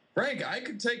 Frank, I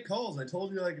could take calls. I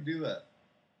told you I could do that.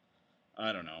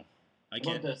 I don't know. I How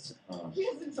about can't. this? He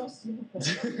isn't so stupid.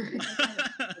 You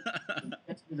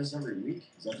have to do this every week.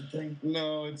 Is that the thing?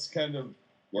 No, it's kind of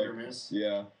Hit or miss?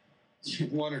 Yeah.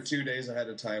 1 or 2 days ahead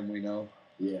of time, we know.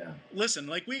 Yeah. Listen,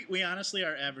 like we honestly,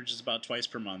 our average is about twice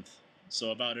per month,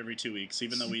 so about every 2 weeks.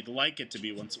 Even though we'd like it to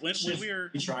be once. When we're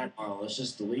We tried. Let's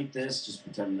just delete this. Just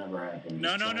pretend it never happened.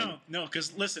 no.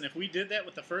 Because listen, if we did that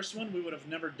with the first one, we would have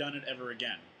never done it ever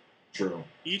again. True.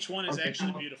 Each one is Okay.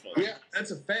 actually beautiful. Yeah,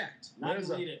 that's a fact. Not That is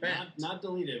delete a it. fact. Not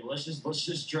delete it. Let's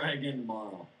just try again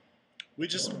tomorrow.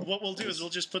 What we'll do is we'll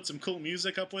just put some cool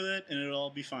music up with it, and it'll all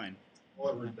be fine.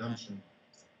 What redemption?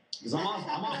 Because I'm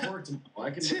off work tomorrow. I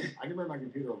can bring my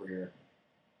computer over here.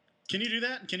 Can you do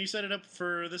that? Can you set it up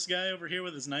for this guy over here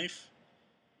with his knife?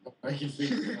 I can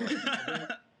figure it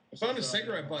out. I found a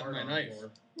cigarette butt in my knife.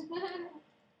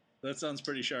 That sounds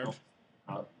pretty sharp.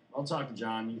 I'll talk to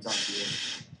John. You can talk to you.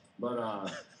 But I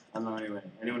don't know. Anyway,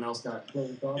 anyone else got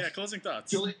closing thoughts? Yeah, closing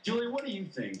thoughts. Julie, what do you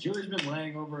think? Julie's been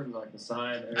laying over in like the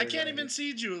side. I can't even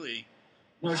see Julie.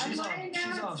 No, she's I'm off. laying She's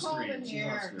down, off it's cold screen. in She's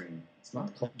here. off screen. It's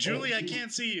not cold. Julie, I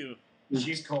can't see you.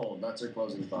 She's cold. That's her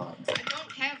closing thought. I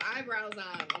don't have eyebrows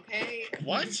on, okay?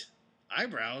 What?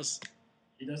 Eyebrows?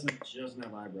 She doesn't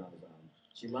have eyebrows on.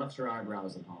 She left her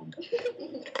eyebrows at home.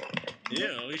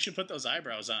 Ew, you should put those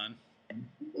eyebrows on.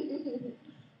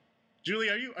 Julie,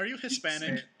 are you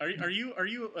Hispanic? Are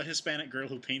you a Hispanic girl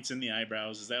who paints in the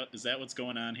eyebrows? Is that what's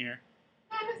going on here?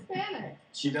 I'm Hispanic.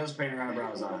 She does paint her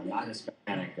eyebrows on. Not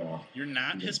Hispanic though. You're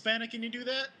not Hispanic and you do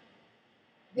that?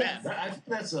 Yes. I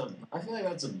feel like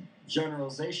that's a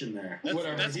generalization there.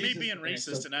 That's me being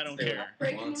racist, and I don't care.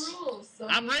 Breaking rules. So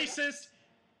I'm racist.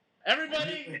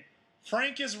 Everybody,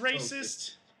 Frank is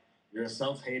racist. You're a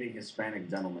self-hating Hispanic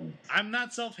gentleman. I'm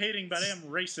not self-hating, but I am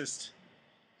racist.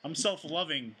 I'm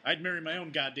self-loving. I'd marry my own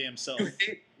goddamn self.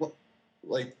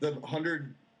 Like the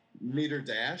 100-meter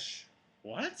dash?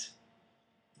 What?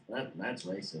 That's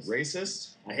racist.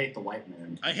 Racist? I hate the white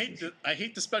man. I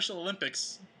hate the Special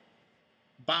Olympics.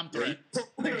 Bomb threat.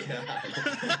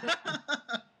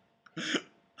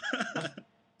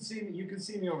 You can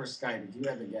see me over Skype. If you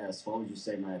had to guess, what would you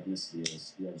say my ethnicity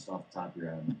is? You have just off the top of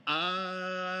your head.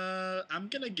 I'm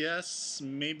gonna guess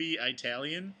maybe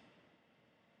Italian.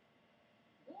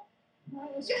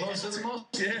 Close to the most.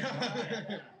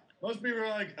 Yeah. Most people are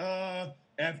like,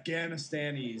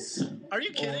 Afghanistanis. Are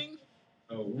you kidding?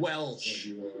 Welsh.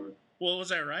 Well,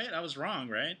 was I right? I was wrong,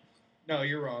 right? No,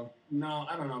 you're wrong. No,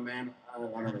 I don't know, man. I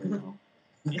don't really know.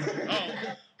 Oh,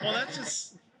 well,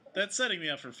 that's setting me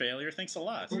up for failure. Thanks a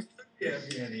lot. Yeah,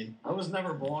 I was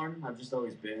never born. I've just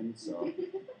always been. So.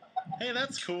 Hey,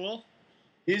 that's cool.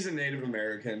 He's a Native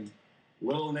American.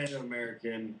 Little Native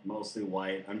American, mostly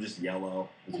white. I'm just yellow.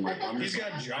 He's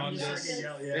got jaundice.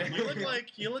 Yeah.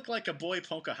 You look like a boy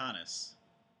Pocahontas.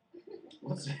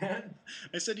 What's that?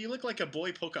 I said you look like a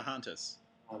boy Pocahontas.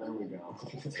 Oh, there we go.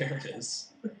 There it is.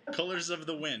 Colors of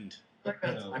the Wind. I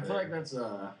feel like that's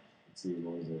let's see,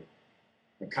 what was it?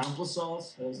 accomplice,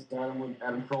 as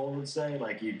Adam Kroll would say.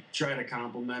 Like, you try to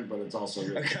compliment, but it's also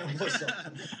really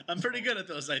I'm pretty good at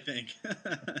those, I think.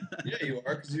 Yeah, you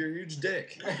are, because you're a huge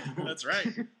dick. That's right.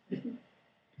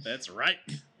 That's right.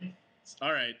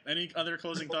 All right. Any other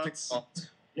closing thoughts?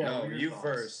 Yeah, No, what are your you thoughts?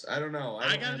 first. I don't know.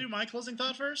 I gotta do my closing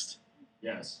thought first?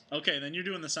 Yes. Okay, then you're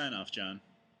doing the sign-off, John.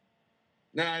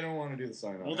 No, I don't want to do the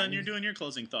sign-off. Well, then you're doing your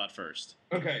closing thought first.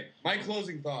 Okay, my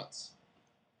closing thoughts.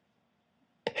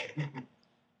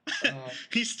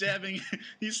 He's stabbing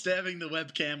the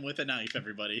webcam with a knife,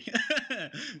 everybody.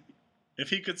 If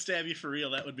he could stab you for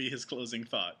real, that would be his closing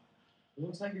thought. It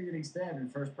looks like you're getting stabbed in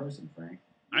first person, Frank.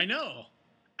 I know.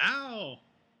 Ow.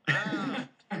 Ah.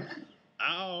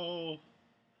 Ow.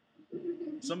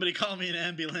 Somebody call me an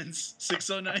ambulance.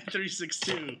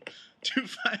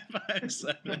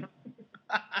 609-362-2557.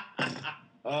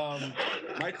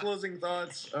 My closing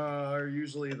thoughts are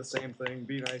usually the same thing.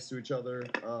 Be nice to each other.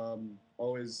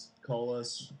 Always call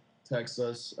us, text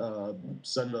us,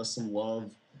 send us some love.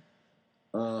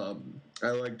 I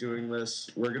like doing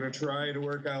this. We're going to try to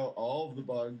work out all of the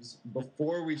bugs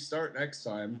before we start next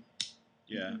time.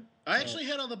 Yeah. I actually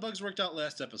had all the bugs worked out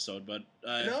last episode, but...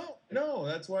 No,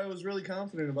 that's why I was really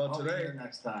confident about today.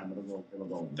 Next time, it'll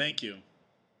go. Thank you.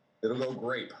 It'll go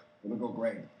grape. It'll go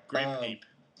grape. Grape.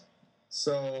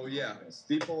 So, yeah,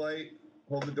 be polite,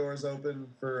 hold the doors open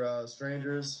for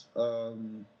strangers,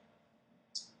 and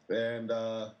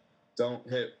don't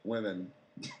hit women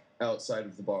outside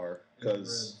of the bar,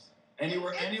 because...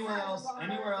 Anywhere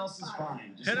else is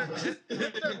fine. Hit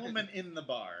that woman in the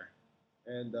bar.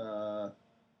 And,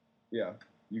 yeah,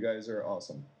 you guys are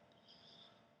awesome.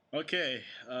 Okay.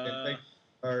 And thank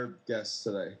our guests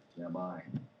today. Yeah, bye.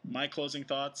 My closing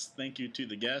thoughts, thank you to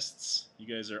the guests. You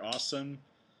guys are awesome.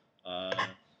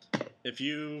 If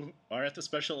you are at the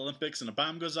Special Olympics and a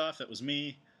bomb goes off, that was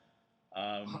me.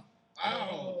 Ow!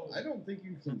 I don't think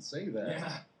you can say that.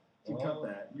 Yeah. You cut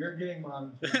that. You're getting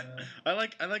monitored. I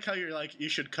like how you're like, you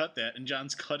should cut that, and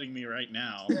John's cutting me right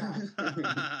now.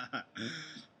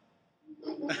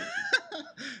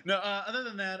 No, other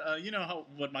than that, you know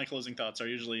what my closing thoughts are.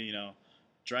 Usually,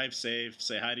 drive safe,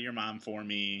 say hi to your mom for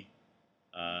me,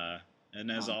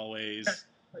 and as always,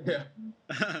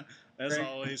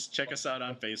 always, check us out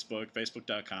on Facebook,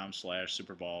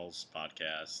 facebook.com/Superballs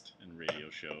podcast and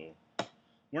radio show.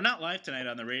 We're not live tonight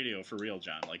on the radio for real,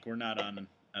 John. Like, we're not on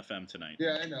FM tonight.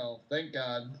 Yeah, I know. Thank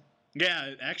God. Yeah,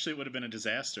 it actually would have been a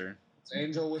disaster.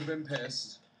 Angel would have been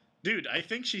pissed. Dude, I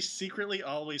think she's secretly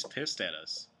always pissed at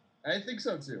us. I think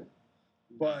so too.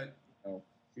 But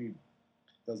she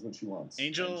does what she wants.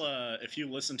 Angel, if you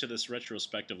listen to this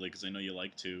retrospectively, because I know you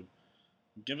like to,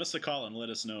 give us a call and let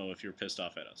us know if you're pissed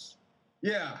off at us.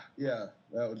 Yeah,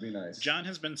 that would be nice. John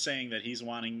has been saying that he's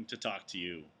wanting to talk to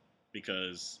you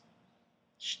because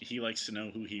he likes to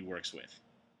know who he works with.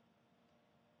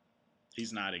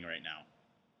 He's nodding right now.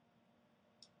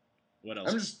 What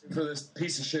else? I'm just for this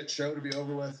piece of shit show to be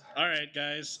over with. All right,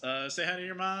 guys. Say hi to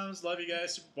your moms. Love you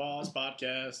guys. Super Balls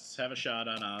podcasts. Have a shot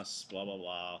on us. Blah, blah,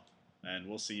 blah. And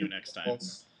we'll see you next time.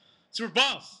 Super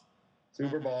Balls!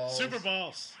 Super Balls. Super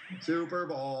Balls. Super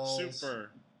Balls. Super.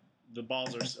 The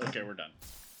balls are... Okay, we're done.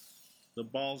 The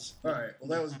balls... All right. Well,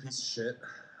 that was a piece of shit.